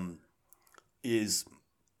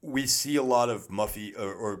we see a lot of Muffy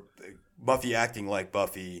or Buffy acting like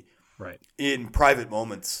Buffy. Right. In private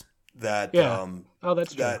moments that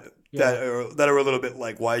that's true. that are a little bit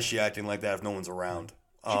like, why is she acting like that if no one's around?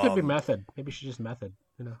 She could be method. Maybe she's just method.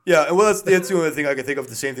 Yeah, well, that's the only thing I could think of.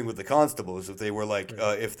 The same thing with the constables. If they were like,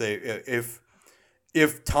 if they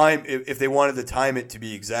wanted to time it to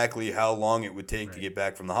be exactly how long it would take to get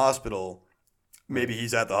back from the hospital, maybe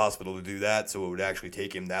he's at the hospital to do that, so it would actually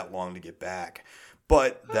take him that long to get back.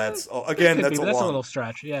 But that's a little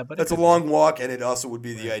stretch, yeah. But that's a long walk, and it also would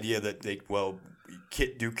be the idea that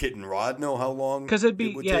Kit and Rod know how long? Because it'd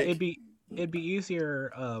be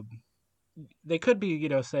easier. They could be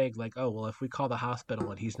saying like, oh well, if we call the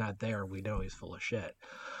hospital and he's not there, we know he's full of shit.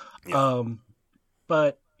 Yeah.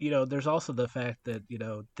 But there's also the fact that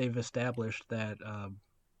they've established that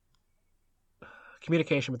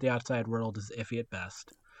communication with the outside world is iffy at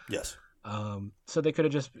best. Yes. So they could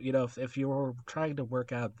have just, if you were trying to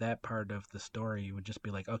work out that part of the story, you would just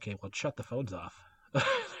be like, okay, well, shut the phones off.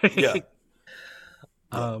 Yeah.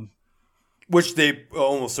 Which they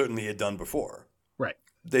almost certainly had done before. Right.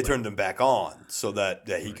 They turned them back on so that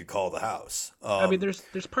he could call the house. I mean, there's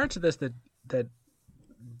parts of this that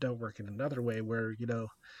don't work in another way where,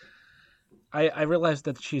 I realized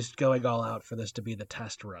that she's going all out for this to be the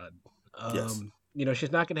test run. Yes.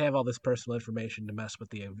 She's not going to have all this personal information to mess with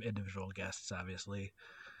the individual guests, obviously.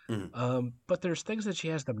 But there's things that she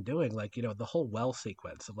has them doing, like, the whole well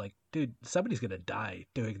sequence of like, dude, somebody's gonna die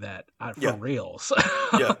doing that for reals.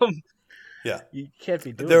 Yeah. Yeah. You can't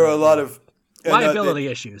be doing there are that, a lot of liability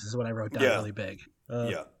issues is what I wrote down really big.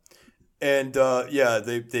 Yeah. And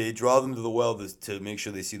they draw them to the well to make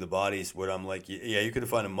sure they see the bodies. Where I'm like, you could have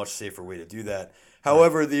found a much safer way to do that.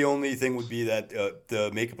 However, the only thing would be that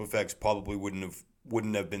the makeup effects probably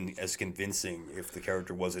wouldn't have been as convincing if the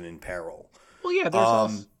character wasn't in peril. Well, yeah, there's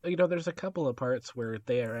also, there's a couple of parts where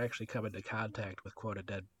they are actually coming into contact with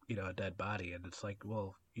a dead body, and it's like,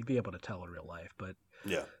 well, you'd be able to tell in real life, but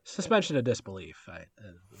suspension of disbelief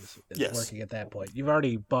is working at that point. You've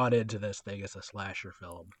already bought into this thing as a slasher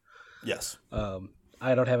film. Yes.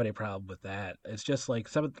 I don't have any problem with that. It's just like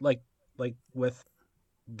like with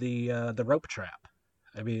the rope trap.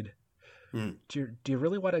 I mean, do you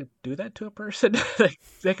really want to do that to a person?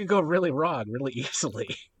 That could go really wrong really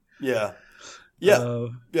easily. Yeah. Yeah,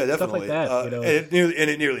 definitely. Stuff like that, and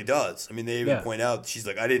it nearly does. I mean, they even point out, she's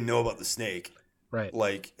like, I didn't know about the snake. Right.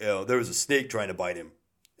 Like, there was a snake trying to bite him.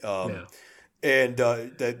 And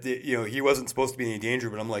that he wasn't supposed to be in any danger,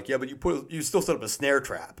 but I'm like, yeah, but you still set up a snare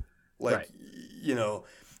trap. Like,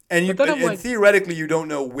 and theoretically you don't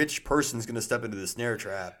know which person's going to step into the snare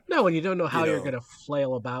trap. No, and you don't know how you're going to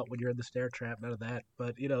flail about when you're in the snare trap, none of that.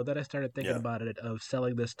 But, then I started thinking about it, of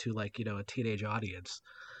selling this to like, a teenage audience.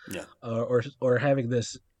 Yeah. Or having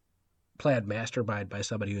this planned mastermind by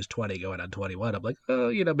somebody who's 20 going on 21. I'm like,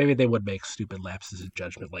 maybe they would make stupid lapses in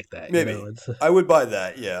judgment like that. Maybe. I would buy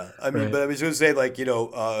that, yeah. I mean, but I was going to say, like,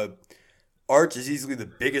 Arch is easily the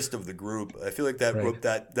biggest of the group. I feel like that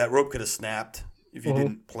rope could have snapped if you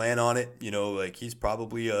didn't plan on it. Like he's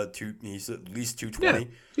probably he's at least 220. Yeah,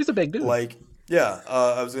 he's a big dude. Like,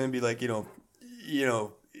 I was going to be like, Hey,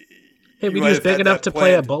 he's big enough to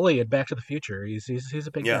play a bully in Back to the Future. He's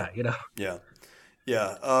a big guy, Yeah.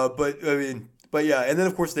 And then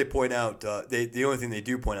of course they point out the only thing they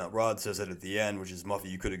do point out, Rod says that at the end, which is,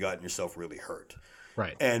 Muffy, you could have gotten yourself really hurt.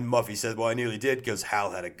 Right. And Muffy said, well, I nearly did because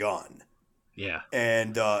Hal had a gun. Yeah.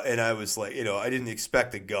 And I was like, I didn't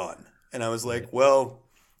expect a gun. And I was like, well,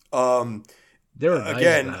 again,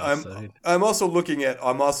 I'm also looking at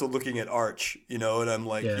Arch, and I'm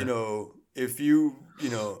like, if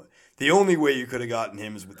the only way you could have gotten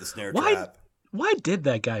him is with the snare trap. Why did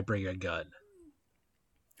that guy bring a gun?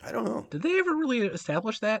 I don't know. Did they ever really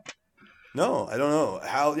establish that? No, I don't know.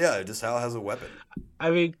 Hal has a weapon. I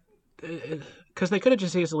mean, because they could have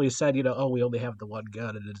just easily said, we only have the one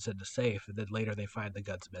gun, and it's in the safe, and then later they find the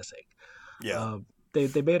gun's missing. Yeah. They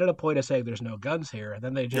made it a point of saying there's no guns here, and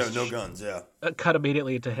then they just no guns. Yeah. Cut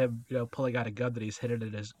immediately to him, pulling out a gun that he's hidden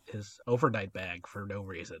in his overnight bag for no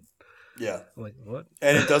reason. Yeah. I'm like, what?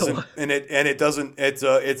 And it doesn't. it doesn't.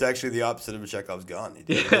 It's actually the opposite of a Chekhov's gun.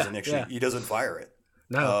 He doesn't fire it.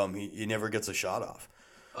 No. He never gets a shot off.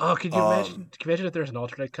 Oh, could you imagine? Can you imagine if there's an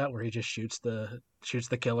alternate cut where he just shoots the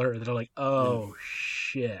killer, and they're like, "Oh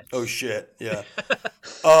shit!" Oh shit! Yeah.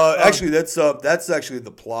 Actually, that's actually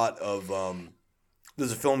the plot of.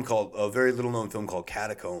 There's a very little known film called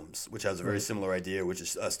Catacombs, which has a very similar idea, which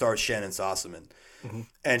is stars Shannon Sossamon,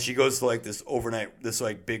 and she goes to like this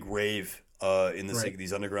big rave in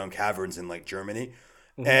these underground caverns in like Germany.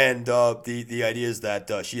 And the idea is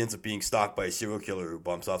that she ends up being stalked by a serial killer who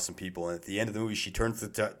bumps off some people, and at the end of the movie, she turns the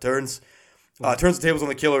tables on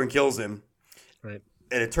the killer and kills him. Right.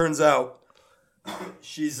 And it turns out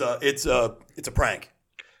it's a prank.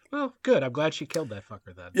 Well, good. I'm glad she killed that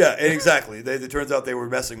fucker then. Yeah, and exactly. It turns out they were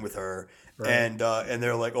messing with her, and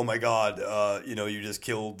they're like, "Oh my god, you just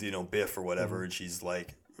killed Biff or whatever," and she's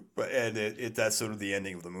like, and that's sort of the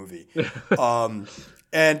ending of the movie.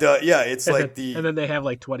 It's like and then they have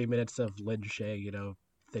like 20 minutes of Lin Shaye,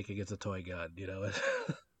 thinking it's a toy gun,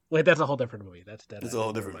 Wait, that's a whole different movie. That's dead. It's a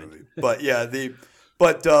whole different movie. But yeah, this,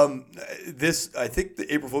 I think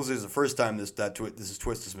the April Fool's Day is the first time this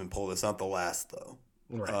twist has been pulled. It's not the last though.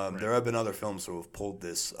 Right. There have been other films who have pulled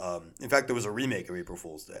this. In fact, there was a remake of April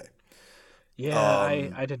Fool's Day. Yeah,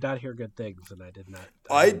 I did not hear good things, and I did not.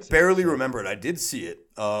 I barely remember it. I did see it,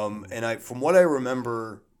 and from what I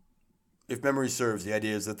remember, if memory serves, the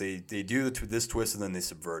idea is that they do this twist and then they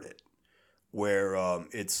subvert it, where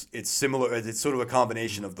it's similar. It's sort of a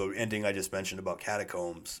combination of the ending I just mentioned about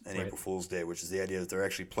Catacombs and April Fool's Day, which is the idea that they're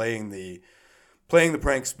actually playing the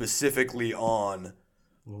prank specifically on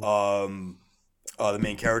the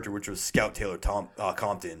main character, which was Scout Taylor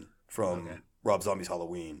Compton from Rob Zombie's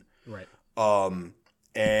Halloween. Right.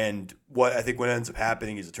 And what ends up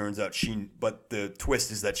happening is it turns out but the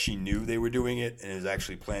twist is that she knew they were doing it and is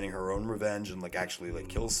actually planning her own revenge and actually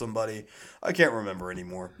kills somebody. I can't remember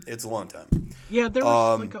anymore. It's a long time. Yeah, there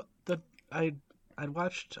was I'd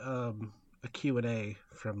watched a Q&A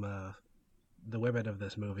from the women of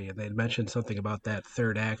this movie, and they'd mentioned something about that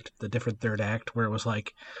third act, the different third act, where it was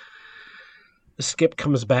like Skip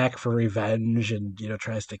comes back for revenge and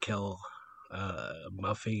tries to kill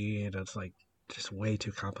Muffy, and it's like just way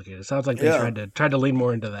too complicated. It sounds like they tried to lean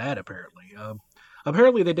more into that.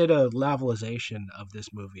 Apparently they did a novelization of this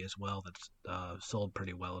movie as well that's sold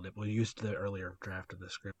pretty well, and it was used the earlier draft of the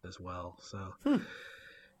script as well. So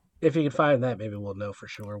if you can find that, maybe we'll know for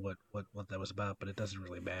sure what that was about. But it doesn't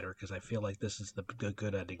really matter because I feel like this is the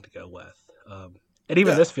good ending to go with. And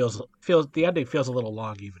even this feels the ending feels a little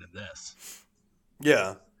long even in this.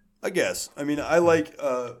 Yeah, I guess. I mean, I like.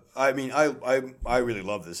 I really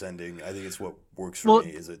love this ending. I think it's what works for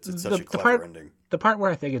me. Is it's such a clever ending. The part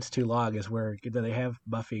where I think it's too long is where they have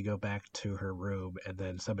Buffy go back to her room and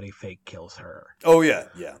then somebody fake kills her. Oh yeah.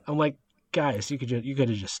 I'm like, guys, you could have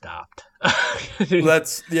just stopped.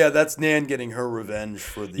 That's Nan getting her revenge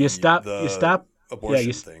for the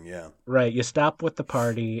abortion thing. Yeah. Right. You stop with the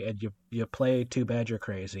party and you play Too Bad You're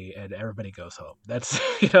Crazy and everybody goes home. That's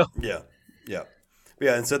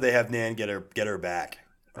Yeah, instead they have Nan get her back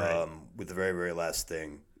with the very, very last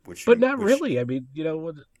thing. Not really. I mean,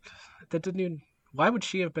 that didn't even. Why would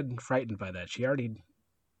she have been frightened by that? She already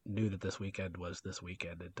knew that this weekend was this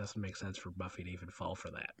weekend. It doesn't make sense for Buffy to even fall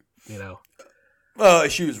for that.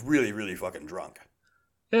 She was really, really fucking drunk.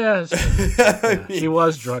 Yeah, she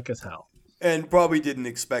was drunk as hell, and probably didn't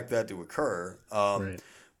expect that to occur. Right.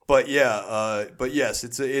 But yes,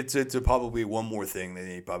 it's probably one more thing that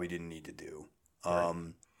they probably didn't need to do.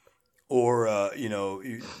 Or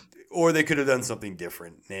they could have done something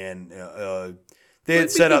different, and they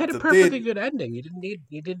had set up a perfectly good ending. You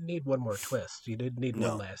didn't need one more twist. You didn't need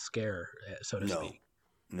one last scare, so to speak.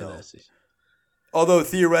 No. Although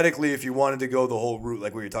theoretically, if you wanted to go the whole route,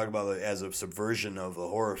 like we were talking about as a subversion of a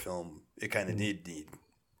horror film, it kind of did need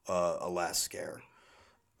a last scare.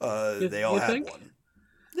 They all had one.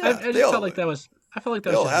 Yeah, I felt like that was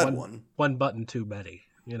just one button too many.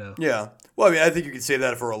 Yeah. Well, I mean, I think you could say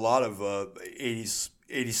that for a lot of 80s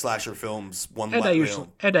slasher films. And I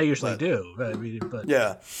usually do. I mean, but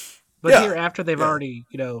here after they've already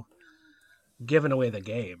given away the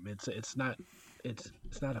game, it's not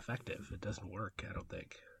effective. It doesn't work. I don't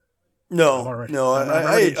think. No.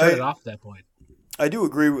 I turn it off at that point. I do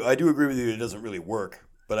agree with you. It doesn't really work,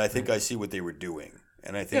 but I think I see what they were doing.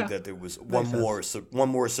 And I think that there was one more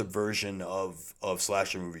subversion of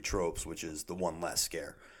slasher movie tropes, which is the one last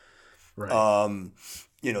scare. Right.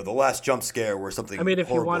 The last jump scare where something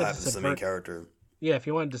horrible happens to the main character. Yeah, if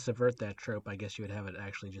you wanted to subvert that trope, I guess you would have it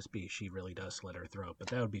actually just be she really does slit her throat, but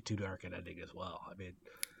that would be too dark an ending as well. I mean,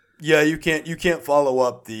 yeah, you can't follow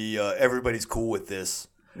up the everybody's cool with this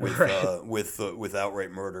with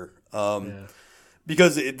outright murder.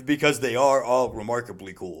 Because they are all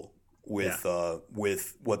remarkably cool with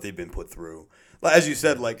what they've been put through. As you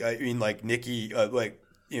said, Nikki,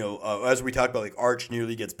 as we talked about, Arch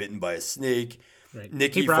nearly gets bitten by a snake. Right.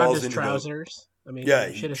 Nikki he falls into trousers. He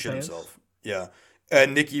shit himself. Yeah,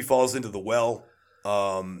 and Nikki falls into the well.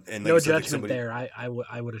 And no judgment there. I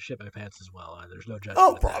would have shit my pants as well. There's no judgment.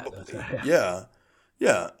 Oh, probably. Yeah.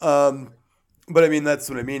 But I mean, that's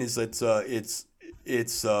what I mean. Is it's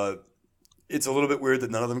a little bit weird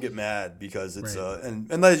that none of them get mad because it's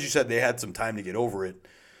and as you said, they had some time to get over it.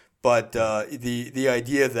 But the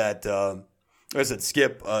idea that like I said,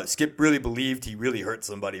 Skip really believed he really hurt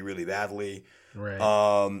somebody really badly. Right.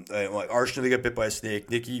 Arch nearly got bit by a snake.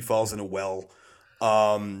 Nikki falls in a well.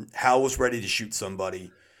 Hal was ready to shoot somebody.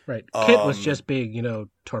 Right. Kit was just being,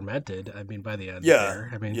 tormented. I mean, by the end. Yeah. There.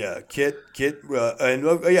 I mean, yeah. Kit, and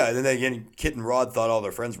then again, Kit and Rod thought all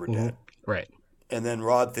their friends were dead. Right. And then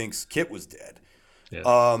Rod thinks Kit was dead.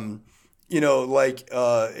 Yeah.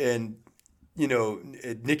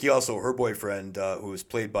 Nikki also, her boyfriend, who was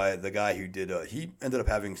played by the guy who did, he ended up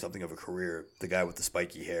having something of a career. The guy with the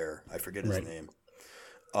spiky hair, I forget his name.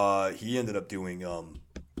 He ended up doing,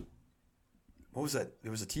 what was that?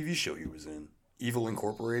 There was a TV show he was in, Evil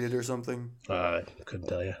Incorporated or something. I couldn't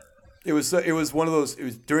tell you. It was one of those. It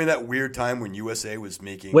was during that weird time when USA was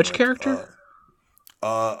making which character?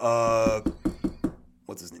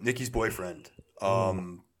 What's his name? Nikki's boyfriend.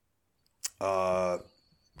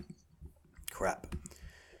 Crap.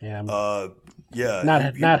 Yeah. Yeah.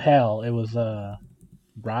 Not Hal. It was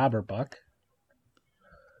Rob or Buck.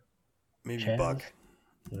 Maybe Chaz? Buck.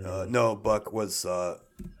 No, Buck was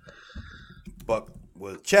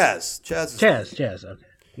Chaz. Chaz. Okay.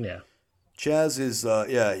 Yeah. Chaz is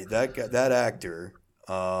that actor.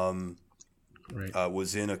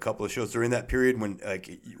 Was in a couple of shows during that period when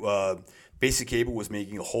Basic Cable was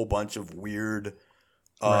making a whole bunch of weird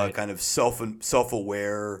Right. kind of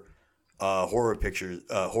self-aware horror pictures,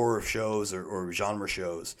 horror shows or genre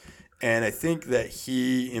shows. And I think that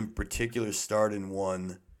he in particular starred in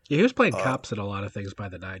one. Yeah, he was playing cops in a lot of things by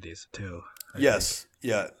the 90s too. I Yes,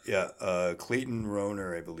 yeah. Clayton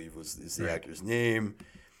Rohner, I believe, is the actor's name,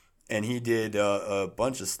 and he did a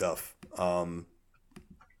bunch of stuff. And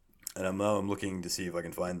I'm looking to see if I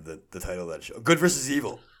can find the title of that show. Good versus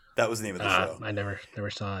Evil. That was the name of the show. I never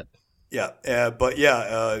saw it. Yeah,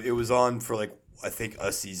 it was on for like I think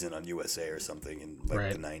a season on USA or something in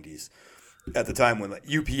like the 90s. At the time when like,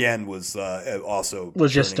 UPN was also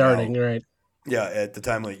just starting, out. Right? Yeah, at the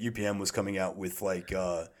time like UPN was coming out with like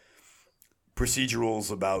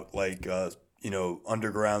procedurals about like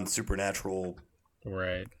underground supernatural,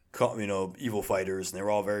 right? Evil fighters, and they were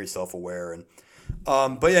all very self-aware. And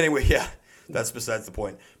but anyway, yeah, that's besides the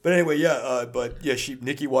point. But anyway, yeah,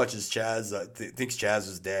 Nikki watches Chaz, thinks Chaz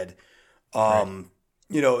is dead.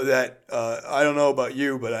 That I don't know about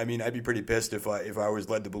you, but I mean, I'd be pretty pissed if I was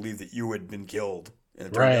led to believe that you had been killed. And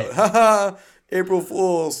it turned out, haha, April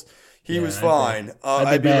Fools. He was fine.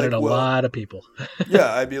 I'd be mad at a lot of people.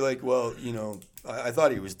 Yeah, I'd be like, well, I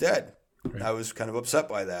thought he was dead. Right. I was kind of upset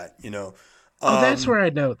by that, that's where I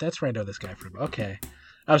know. That's where I know this guy from. Okay,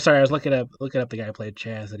 I'm sorry. I was looking up the guy who played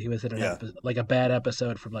Chaz, and he was in like a bad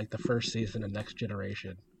episode from like the first season of Next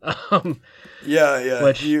Generation. Yeah.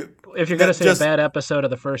 Which, if you're gonna say a bad episode of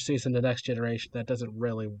the first season of Next Generation, that doesn't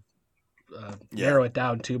really narrow it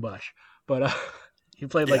down too much. But he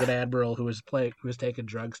played like an admiral who was taking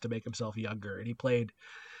drugs to make himself younger, and he played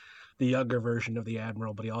the younger version of the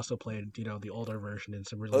admiral, but he also played the older version in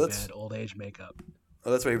some really bad old age makeup. Oh,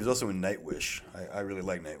 that's why he was also in Nightwish. I really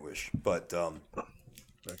like Nightwish, but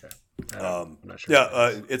okay. I'm not sure.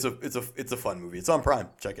 Yeah, it's a fun movie. It's on Prime.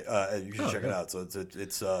 Check it. You should check it out. So it's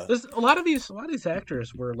There's a lot of these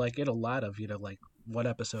actors were like in a lot of like one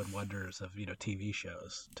episode wonders of TV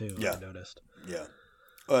shows too. Yeah. I noticed. Yeah.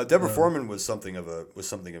 Deborah Foreman was something of a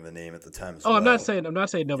name at the time as well. I'm not saying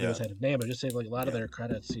nobody was had a name. I'm just saying like a lot of their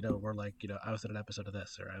credits, were like I was in an episode of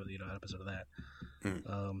this or I was an episode of that.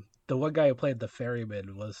 The one guy who played the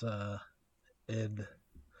ferryman was in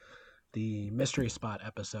the Mystery Spot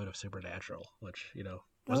episode of Supernatural, which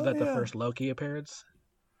wasn't that the first Loki appearance?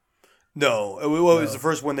 No, it was the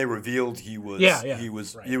first one they revealed he was. Yeah. He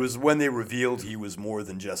was. Right. It was when they revealed he was more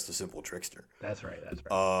than just a simple trickster. That's right.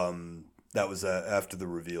 That was after the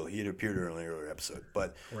reveal. He had appeared in an earlier episode,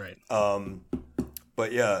 but right.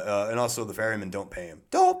 But yeah, and also the ferryman don't pay him.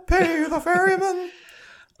 Don't pay the ferryman.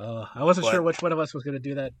 I wasn't sure which one of us was going to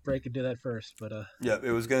do that break and do that first, but yeah,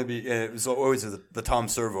 it was going to be. It was always the Tom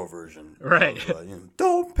Servo version, right? Of,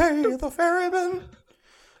 don't pay the ferryman.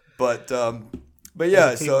 But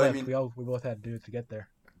yeah, so left. I mean, we both had to do it to get there.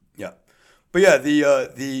 Yeah, but yeah,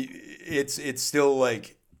 it's still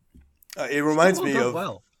like it reminds me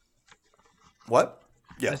of what.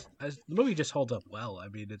 Yeah, the movie just holds up well. I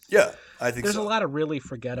mean, I think there's a lot of really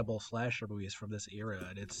forgettable slasher movies from this era,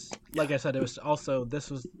 and it's like I said, this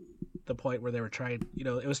was the point where they were trying.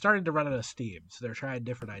 It was starting to run out of steam, so they're trying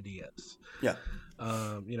different ideas. Yeah.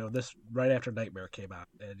 This right after Nightmare came out,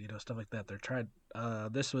 and stuff like that. They're trying.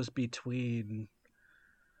 This was between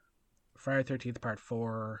Friday 13th Part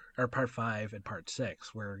 4 or Part 5 and Part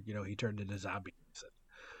 6, where he turned into zombies.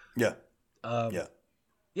 Yeah.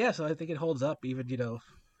 Yeah, so I think it holds up even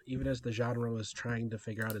as the genre was trying to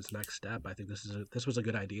figure out its next step. I think this was a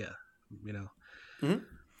good idea, Mm-hmm.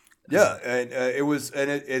 Yeah, and it was, and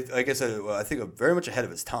it like I said, I think very much ahead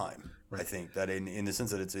of its time. Right. I think that in the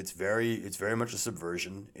sense that it's very much a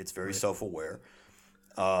subversion. It's very self-aware.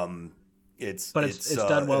 It's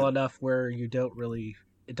done well enough where you don't really.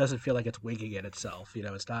 It doesn't feel like it's winging it itself.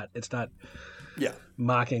 It's not. Yeah.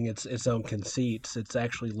 Mocking its own conceits. It's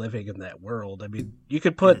actually living in that world. I mean, you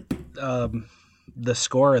could put the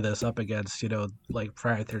score of this up against like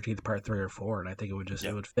Friday 13th Part 3 or 4, and I think it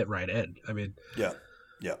would fit right in. I mean, yeah.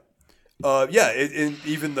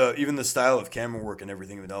 Even the style of camera work and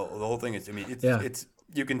everything, the whole thing is. I mean, it's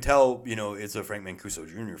you can tell it's a Frank Mancuso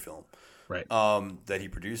Jr. film, right? That he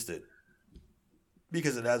produced it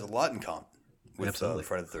because it has a lot in common with the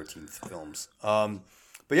Friday the 13th films.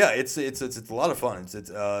 But yeah, it's a lot of fun.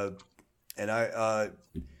 And I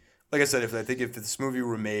like I said, if this movie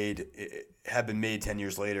were had been made 10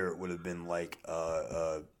 years later, it would have been like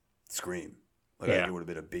Scream. I think it would have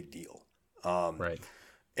been a big deal. Right.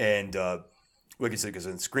 And like I said, because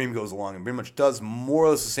then Scream goes along and pretty much does more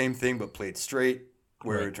or less the same thing, but played straight.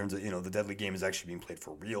 Where it turns out the deadly game is actually being played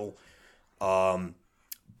for real.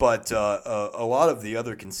 But a lot of the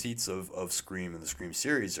other conceits of Scream and the Scream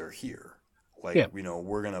series are here. Like, Yeah.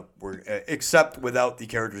 we're except without the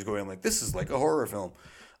characters going like, this is like a horror film,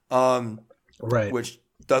 Right. which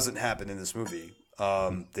doesn't happen in this movie.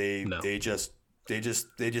 They No. just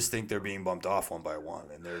think they're being bumped off one by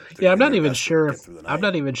one, and they're Yeah, I'm not doing their even best to sure get if through the I'm night.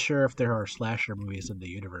 not even sure if there are slasher movies in the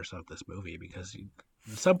universe of this movie, because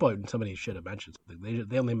at some point somebody should have mentioned something.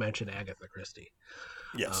 They only mention Agatha Christie.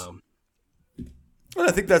 Yes. Um, And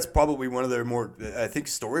I think that's probably one of their more. I think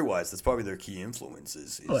story-wise, that's probably their key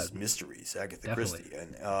influences is mysteries, Agatha definitely. Christie,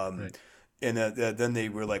 and Right. then they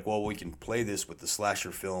were like, well, we can play this with the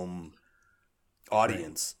slasher film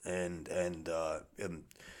audience, and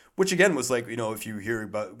which again was like, if you hear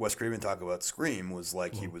about Wes Craven talk about Scream, was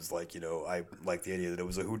like he was like, I like the idea that it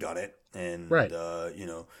was a whodunit, and Right.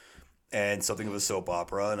 and something of a soap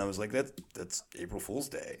opera, and I was like, that's April Fool's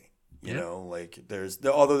Day. Yeah. Like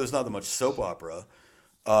although there's not that much soap opera,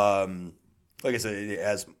 like I said,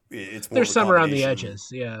 it's more There's of a some around the combination. edges,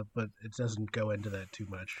 yeah, but it doesn't go into that too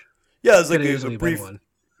much. Yeah, there's like Could have a easily been brief, one.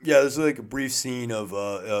 yeah, there's like a brief scene of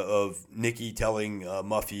Nikki telling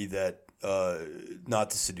Muffy that not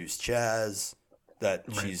to seduce Chaz, that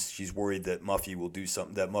Right. she's worried that Muffy will do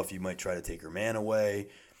something, that Muffy might try to take her man away.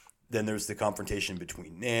 Then there's the confrontation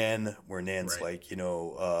between Nan, where Nan's Right.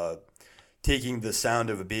 like, taking the sound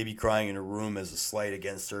of a baby crying in her room as a slight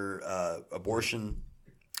against her abortion.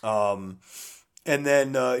 And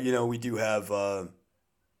then, we do have,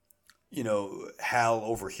 Hal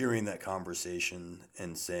overhearing that conversation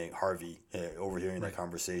and saying, Harvey overhearing that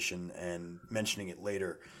conversation and mentioning it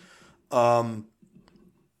later.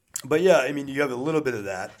 But yeah, I mean, you have a little bit of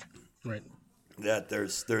that. Right. That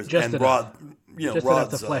there's Just and enough. Rod, Just Rod's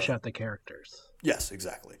enough to flesh out the characters. Yes,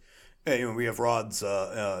 exactly. And, we have Rod's,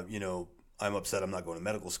 I'm upset I'm not going to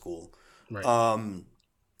medical school. Right.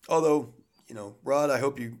 Although, Rod, I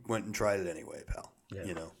hope you went and tried it anyway, pal.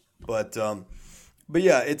 Yeah. But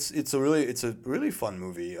yeah, it's a really fun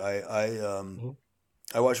movie. I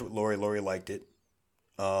watched it with Lori. Lori liked it,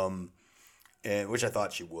 and which I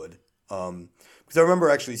thought she would. Because I remember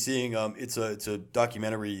actually seeing it's a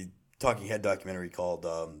documentary, talking head documentary called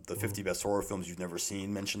the 50 Best Horror Films You've Never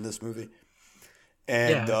Seen mentioned this movie,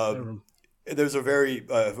 and there's a very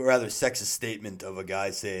rather sexist statement of a guy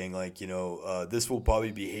saying like, this will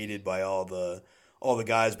probably be hated by all the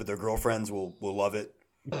guys, but their girlfriends will love it.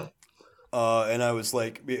 And I was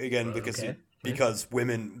like, again, because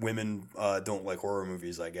women don't like horror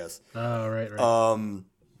movies, I guess. Oh, right.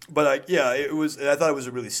 But it was. I thought it was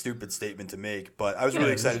a really stupid statement to make, but I was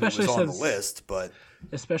really excited it was on the list. But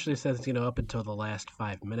especially since up until the last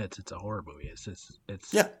 5 minutes, it's a horror movie.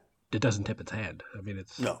 It doesn't tip its hand. I mean,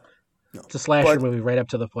 it's a slasher movie right up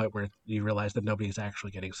to the point where you realize that nobody's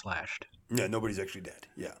actually getting slashed. Yeah, nobody's actually dead.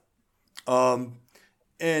 Yeah.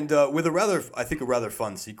 And with a rather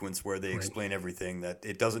fun sequence where they explain everything, that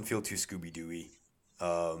it doesn't feel too Scooby-Doo-y.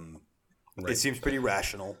 It seems pretty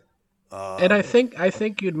rational. And I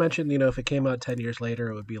think you'd mentioned, if it came out 10 years later,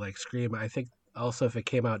 it would be like Scream. I think also if it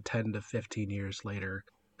came out 10 to 15 years later,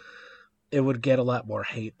 it would get a lot more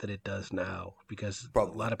hate than it does now, because a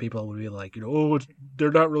lot of people would be like,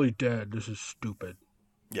 they're not really dead. This is stupid.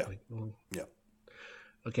 Yeah. Yeah.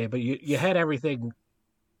 Okay, but you had everything.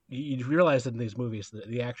 You realize in these movies that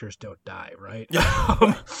the actors don't die, right?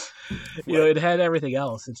 It had everything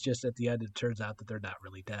else. It's just at the end, it turns out that they're not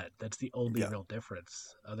really dead. That's the only real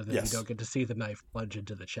difference, other than you don't get to see the knife plunge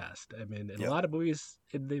into the chest. I mean, a lot of movies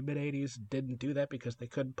in the mid-'80s didn't do that because they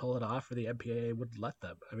couldn't pull it off, or the MPAA wouldn't let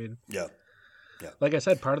them. I mean, like I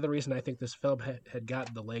said, part of the reason I think this film had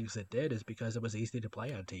gotten the legs it did is because it was easy to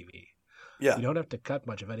play on TV. Yeah. You don't have to cut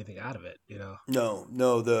much of anything out of it, No,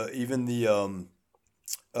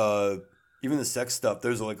 even the sex stuff.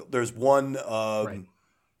 There's one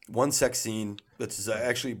one sex scene that's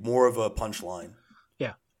actually more of a punchline.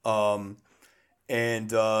 Yeah. And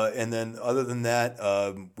then other than that,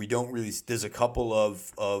 we don't really. There's a couple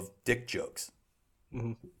of dick jokes.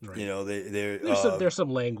 Mm-hmm. Right. There's some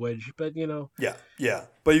language, but yeah.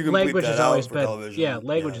 But you can language bleep that has always out for been television.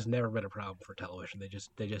 Language has never been a problem for television.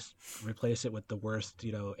 They just replace it with the worst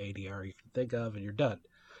ADR you can think of, and you're done.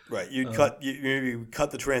 Right, you cut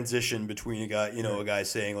the transition between a guy, a guy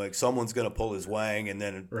saying like someone's gonna pull his wang and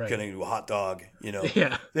then getting into a hot dog.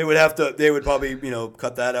 Yeah, they would probably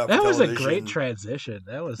cut that out. That for was television. A great transition.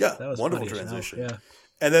 That was wonderful transition. Yeah,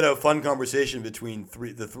 and then a fun conversation between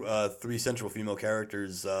three central female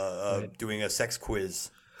characters doing a sex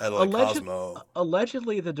quiz at Cosmo.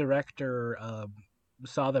 Allegedly, the director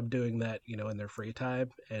saw them doing that, in their free time,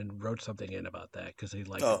 and wrote something in about that because he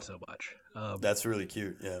liked it so much. That's really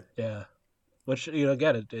cute. Yeah. Which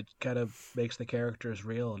again, it kind of makes the characters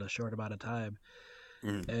real in a short amount of time,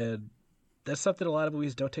 and that's something a lot of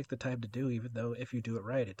movies don't take the time to do, even though if you do it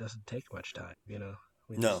right, it doesn't take much time.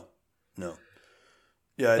 No.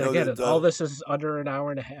 Yeah, I and know again, that. all this is under an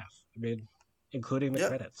hour and a half. I mean, including the Yeah.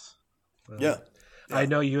 credits. Yeah. I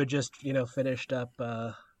know you had just finished up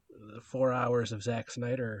 4 hours of Zack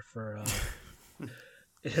Snyder for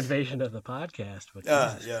Invasion of the Podcast, but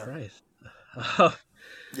Jesus Christ.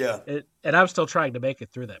 Yeah. And I'm still trying to make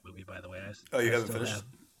it through that movie, by the way. You haven't finished?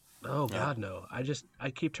 Oh God, no!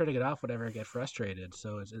 I keep turning it off whenever I get frustrated,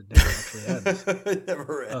 so it never actually ends. It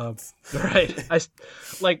never ends. Right.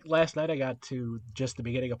 Like last night, I got to just the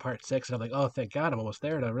beginning of part 6, and I'm like, oh, thank God, I'm almost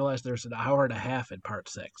there, and I realized there's an hour and a half in part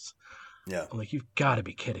 6. Yeah. I'm like, you've got to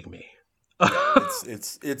be kidding me.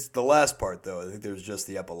 It's the last part though. I think there's just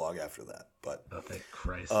the epilogue after that. But oh, thank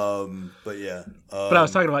Christ. But yeah. But I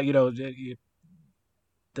was talking about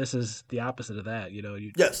this is the opposite of that.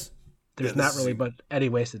 Yes. There's not really any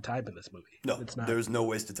wasted time in this movie. No, it's not. There's no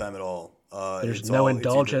wasted time at all. There's no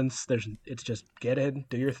indulgence. It's just get in,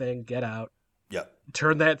 do your thing, get out. Yeah.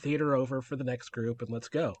 Turn that theater over for the next group, and let's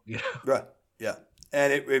go. Right. Yeah.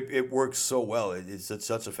 And it works so well. It's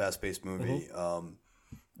such a fast paced movie.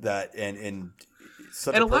 That and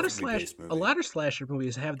such a perfectly paced movie. A lot of slasher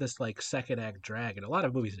movies have this like second act drag, and a lot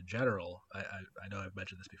of movies in general, I know I've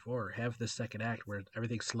mentioned this before, have this second act where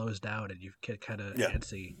everything slows down and you get kind of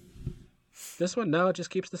antsy. This one, no, it just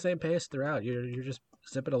keeps the same pace throughout. You're just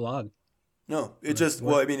zipping along. No, it just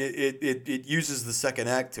it uses the second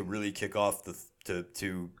act to really kick off the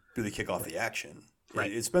action.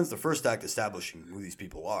 Right. It spends the first act establishing who these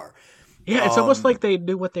people are. Yeah, it's almost like they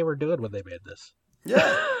knew what they were doing when they made this.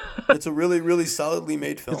 Yeah, it's a really, really solidly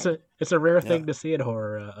made film. It's a rare thing to see in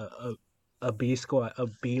horror, a B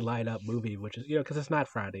lineup movie, which is because it's not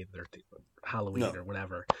Friday the 13th, Halloween or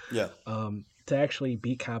whatever. Yeah. To actually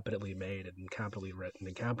be competently made and competently written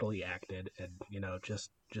and competently acted, and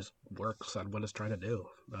just works on what it's trying to do.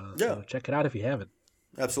 So check it out if you haven't.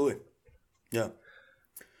 Absolutely. Yeah.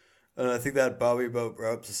 And I think that Bobby about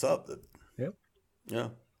wraps us up. Yep. Yeah.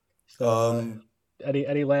 So,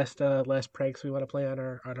 any last pranks we want to play on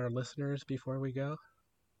our listeners before we go?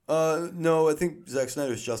 No, I think Zack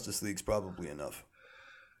Snyder's Justice League's probably enough.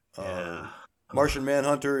 Yeah. Martian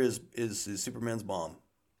Manhunter is Superman's mom.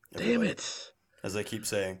 Damn it! As I keep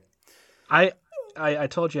saying. I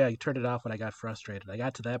told you I turned it off when I got frustrated. I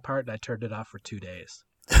got to that part and I turned it off for 2 days.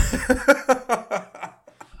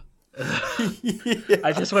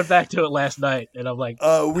 I just went back to it last night, and I'm like,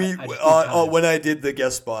 when I did the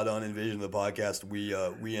guest spot on Invasion of the Podcast,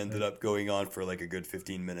 we ended up going on for like a good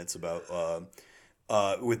 15 minutes about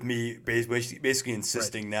with me basically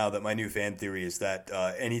insisting now that my new fan theory is that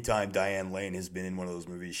anytime Diane Lane has been in one of those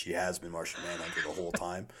movies, she has been Martian Manhunter the whole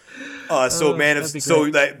time.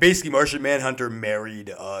 That basically Martian Manhunter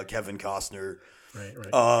married Kevin Costner,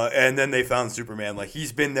 right. And then they found Superman. Like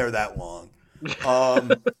he's been there that long.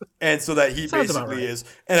 And so that he Sounds basically is,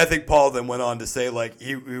 and I think Paul then went on to say like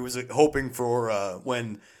he was hoping for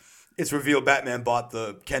when it's revealed Batman bought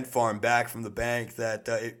the Kent farm back from the bank that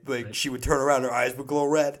she would turn around, her eyes would glow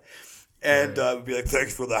red, and would be like,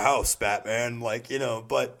 "Thanks for the house, Batman." Like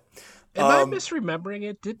but am I misremembering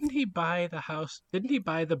it? Didn't he buy the house? Didn't he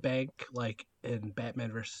buy the bank like in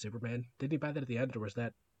Batman versus Superman? Didn't he buy that at the end, or was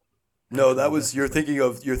that? No, that was you're thinking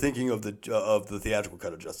of the theatrical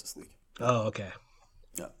cut of Justice League. Oh, okay.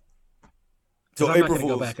 Yeah. So I'm not going to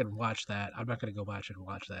go back and watch that. I'm not going to go watch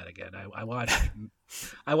that again. I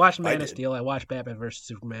watched Man of Steel. I watched Batman vs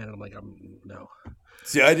Superman, and I'm like, no.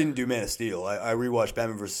 See, I didn't do Man of Steel. I rewatched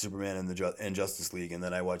Batman vs Superman and Justice League, and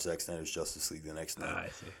then I watched Zack Snyder's Justice League the next night. I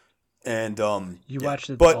see. And you watched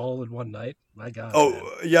it all in one night? My God. Oh man.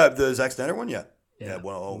 Yeah, the Zack Snyder one. Yeah.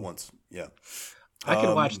 Once. Yeah. I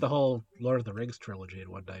could watch the whole Lord of the Rings trilogy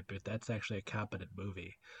in one night, but that's actually a competent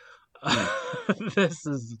movie. This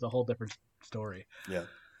is a whole different story. Yeah.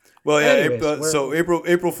 Well, yeah. Anyways,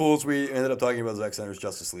 April Fools, we ended up talking about Zack Snyder's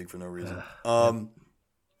Justice League for no reason.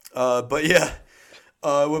 But yeah.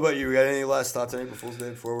 What about you? We got any last thoughts on April Fool's Day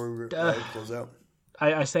before we close out?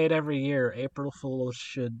 I say it every year. April Fools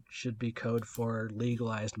should be code for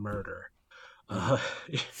legalized murder.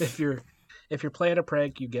 If you're playing a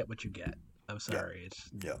prank, you get what you get. I'm sorry.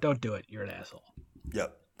 Don't do it. You're an asshole. Yeah.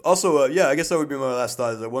 Also, I guess that would be my last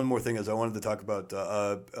thought. One more thing is I wanted to talk about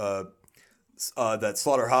that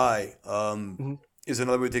Slaughter High is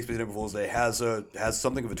another movie that takes place on April Fool's Day. Has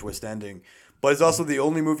something of a twist ending, but it's also the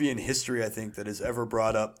only movie in history I think that has ever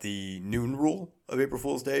brought up the noon rule of April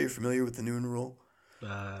Fool's Day. You're familiar with the noon rule?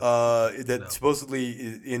 No. Supposedly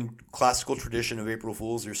in classical tradition of April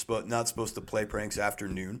Fools, you're not supposed to play pranks after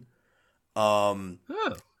noon.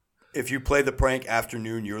 If you play the prank after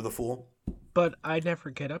noon, you're the fool. But I never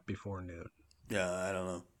get up before noon. Yeah, I don't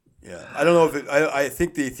know. Yeah, I don't know if it. I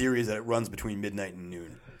think the theory is that it runs between midnight and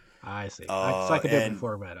noon. I see. So I can do it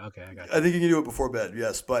before bed. Okay, I got you. I think you can do it before bed.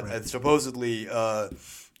 Yes, but supposedly,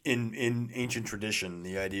 in ancient tradition,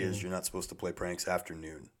 the idea is you're not supposed to play pranks after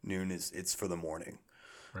noon. Noon it's for the morning.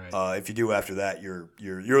 Right. If you do after that,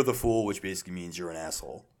 you're the fool, which basically means you're an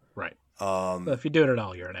asshole. Right. But if you do it at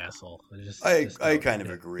all, you're an asshole. I kind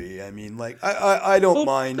of agree. I mean, like I don't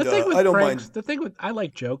mind. I don't mind. The thing with I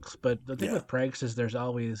like jokes, but the thing with pranks is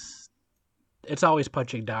it's always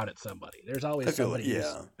punching down at somebody. There's always somebody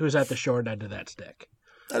who's at the short end of that stick.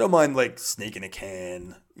 I don't mind like snake in a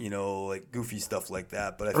can, like goofy stuff like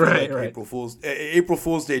that. But I feel like April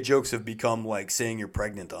Fool's Day jokes have become like saying you're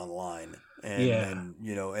pregnant online, and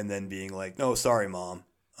then being like, no, sorry, mom.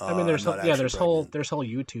 I mean, there's whole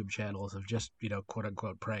YouTube channels of just quote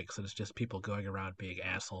unquote pranks, and it's just people going around being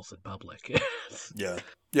assholes in public. It's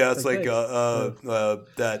like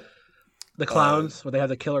that. The clowns, where they have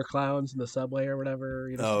the killer clowns in the subway or whatever.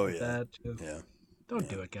 That. Don't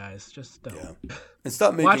do it, guys. Just don't. Yeah. And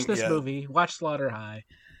stop making. Watch this movie. Watch Slaughter High.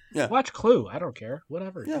 Yeah. Watch Clue. I don't care.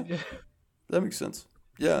 Whatever. Yeah. That makes sense.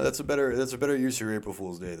 Yeah, that's a better use of your April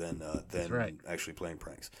Fool's Day than actually playing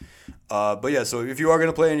pranks. But yeah, so if you are going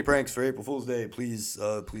to play any pranks for April Fool's Day, please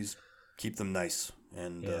keep them nice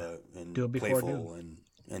and do it before playful noon.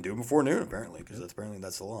 and do it before noon apparently, because that's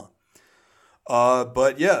the law.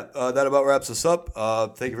 But yeah, that about wraps us up.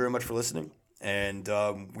 Thank you very much for listening, and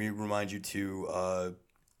we remind you to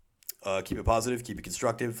keep it positive, keep it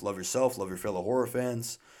constructive, love yourself, love your fellow horror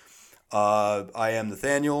fans. I am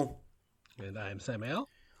Nathaniel. And I'm Samuel.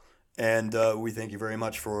 And we thank you very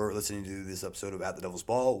much for listening to this episode of At the Devil's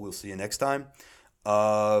Ball. We'll see you next time.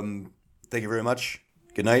 Thank you very much.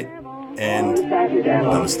 Good night. And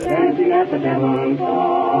namaste.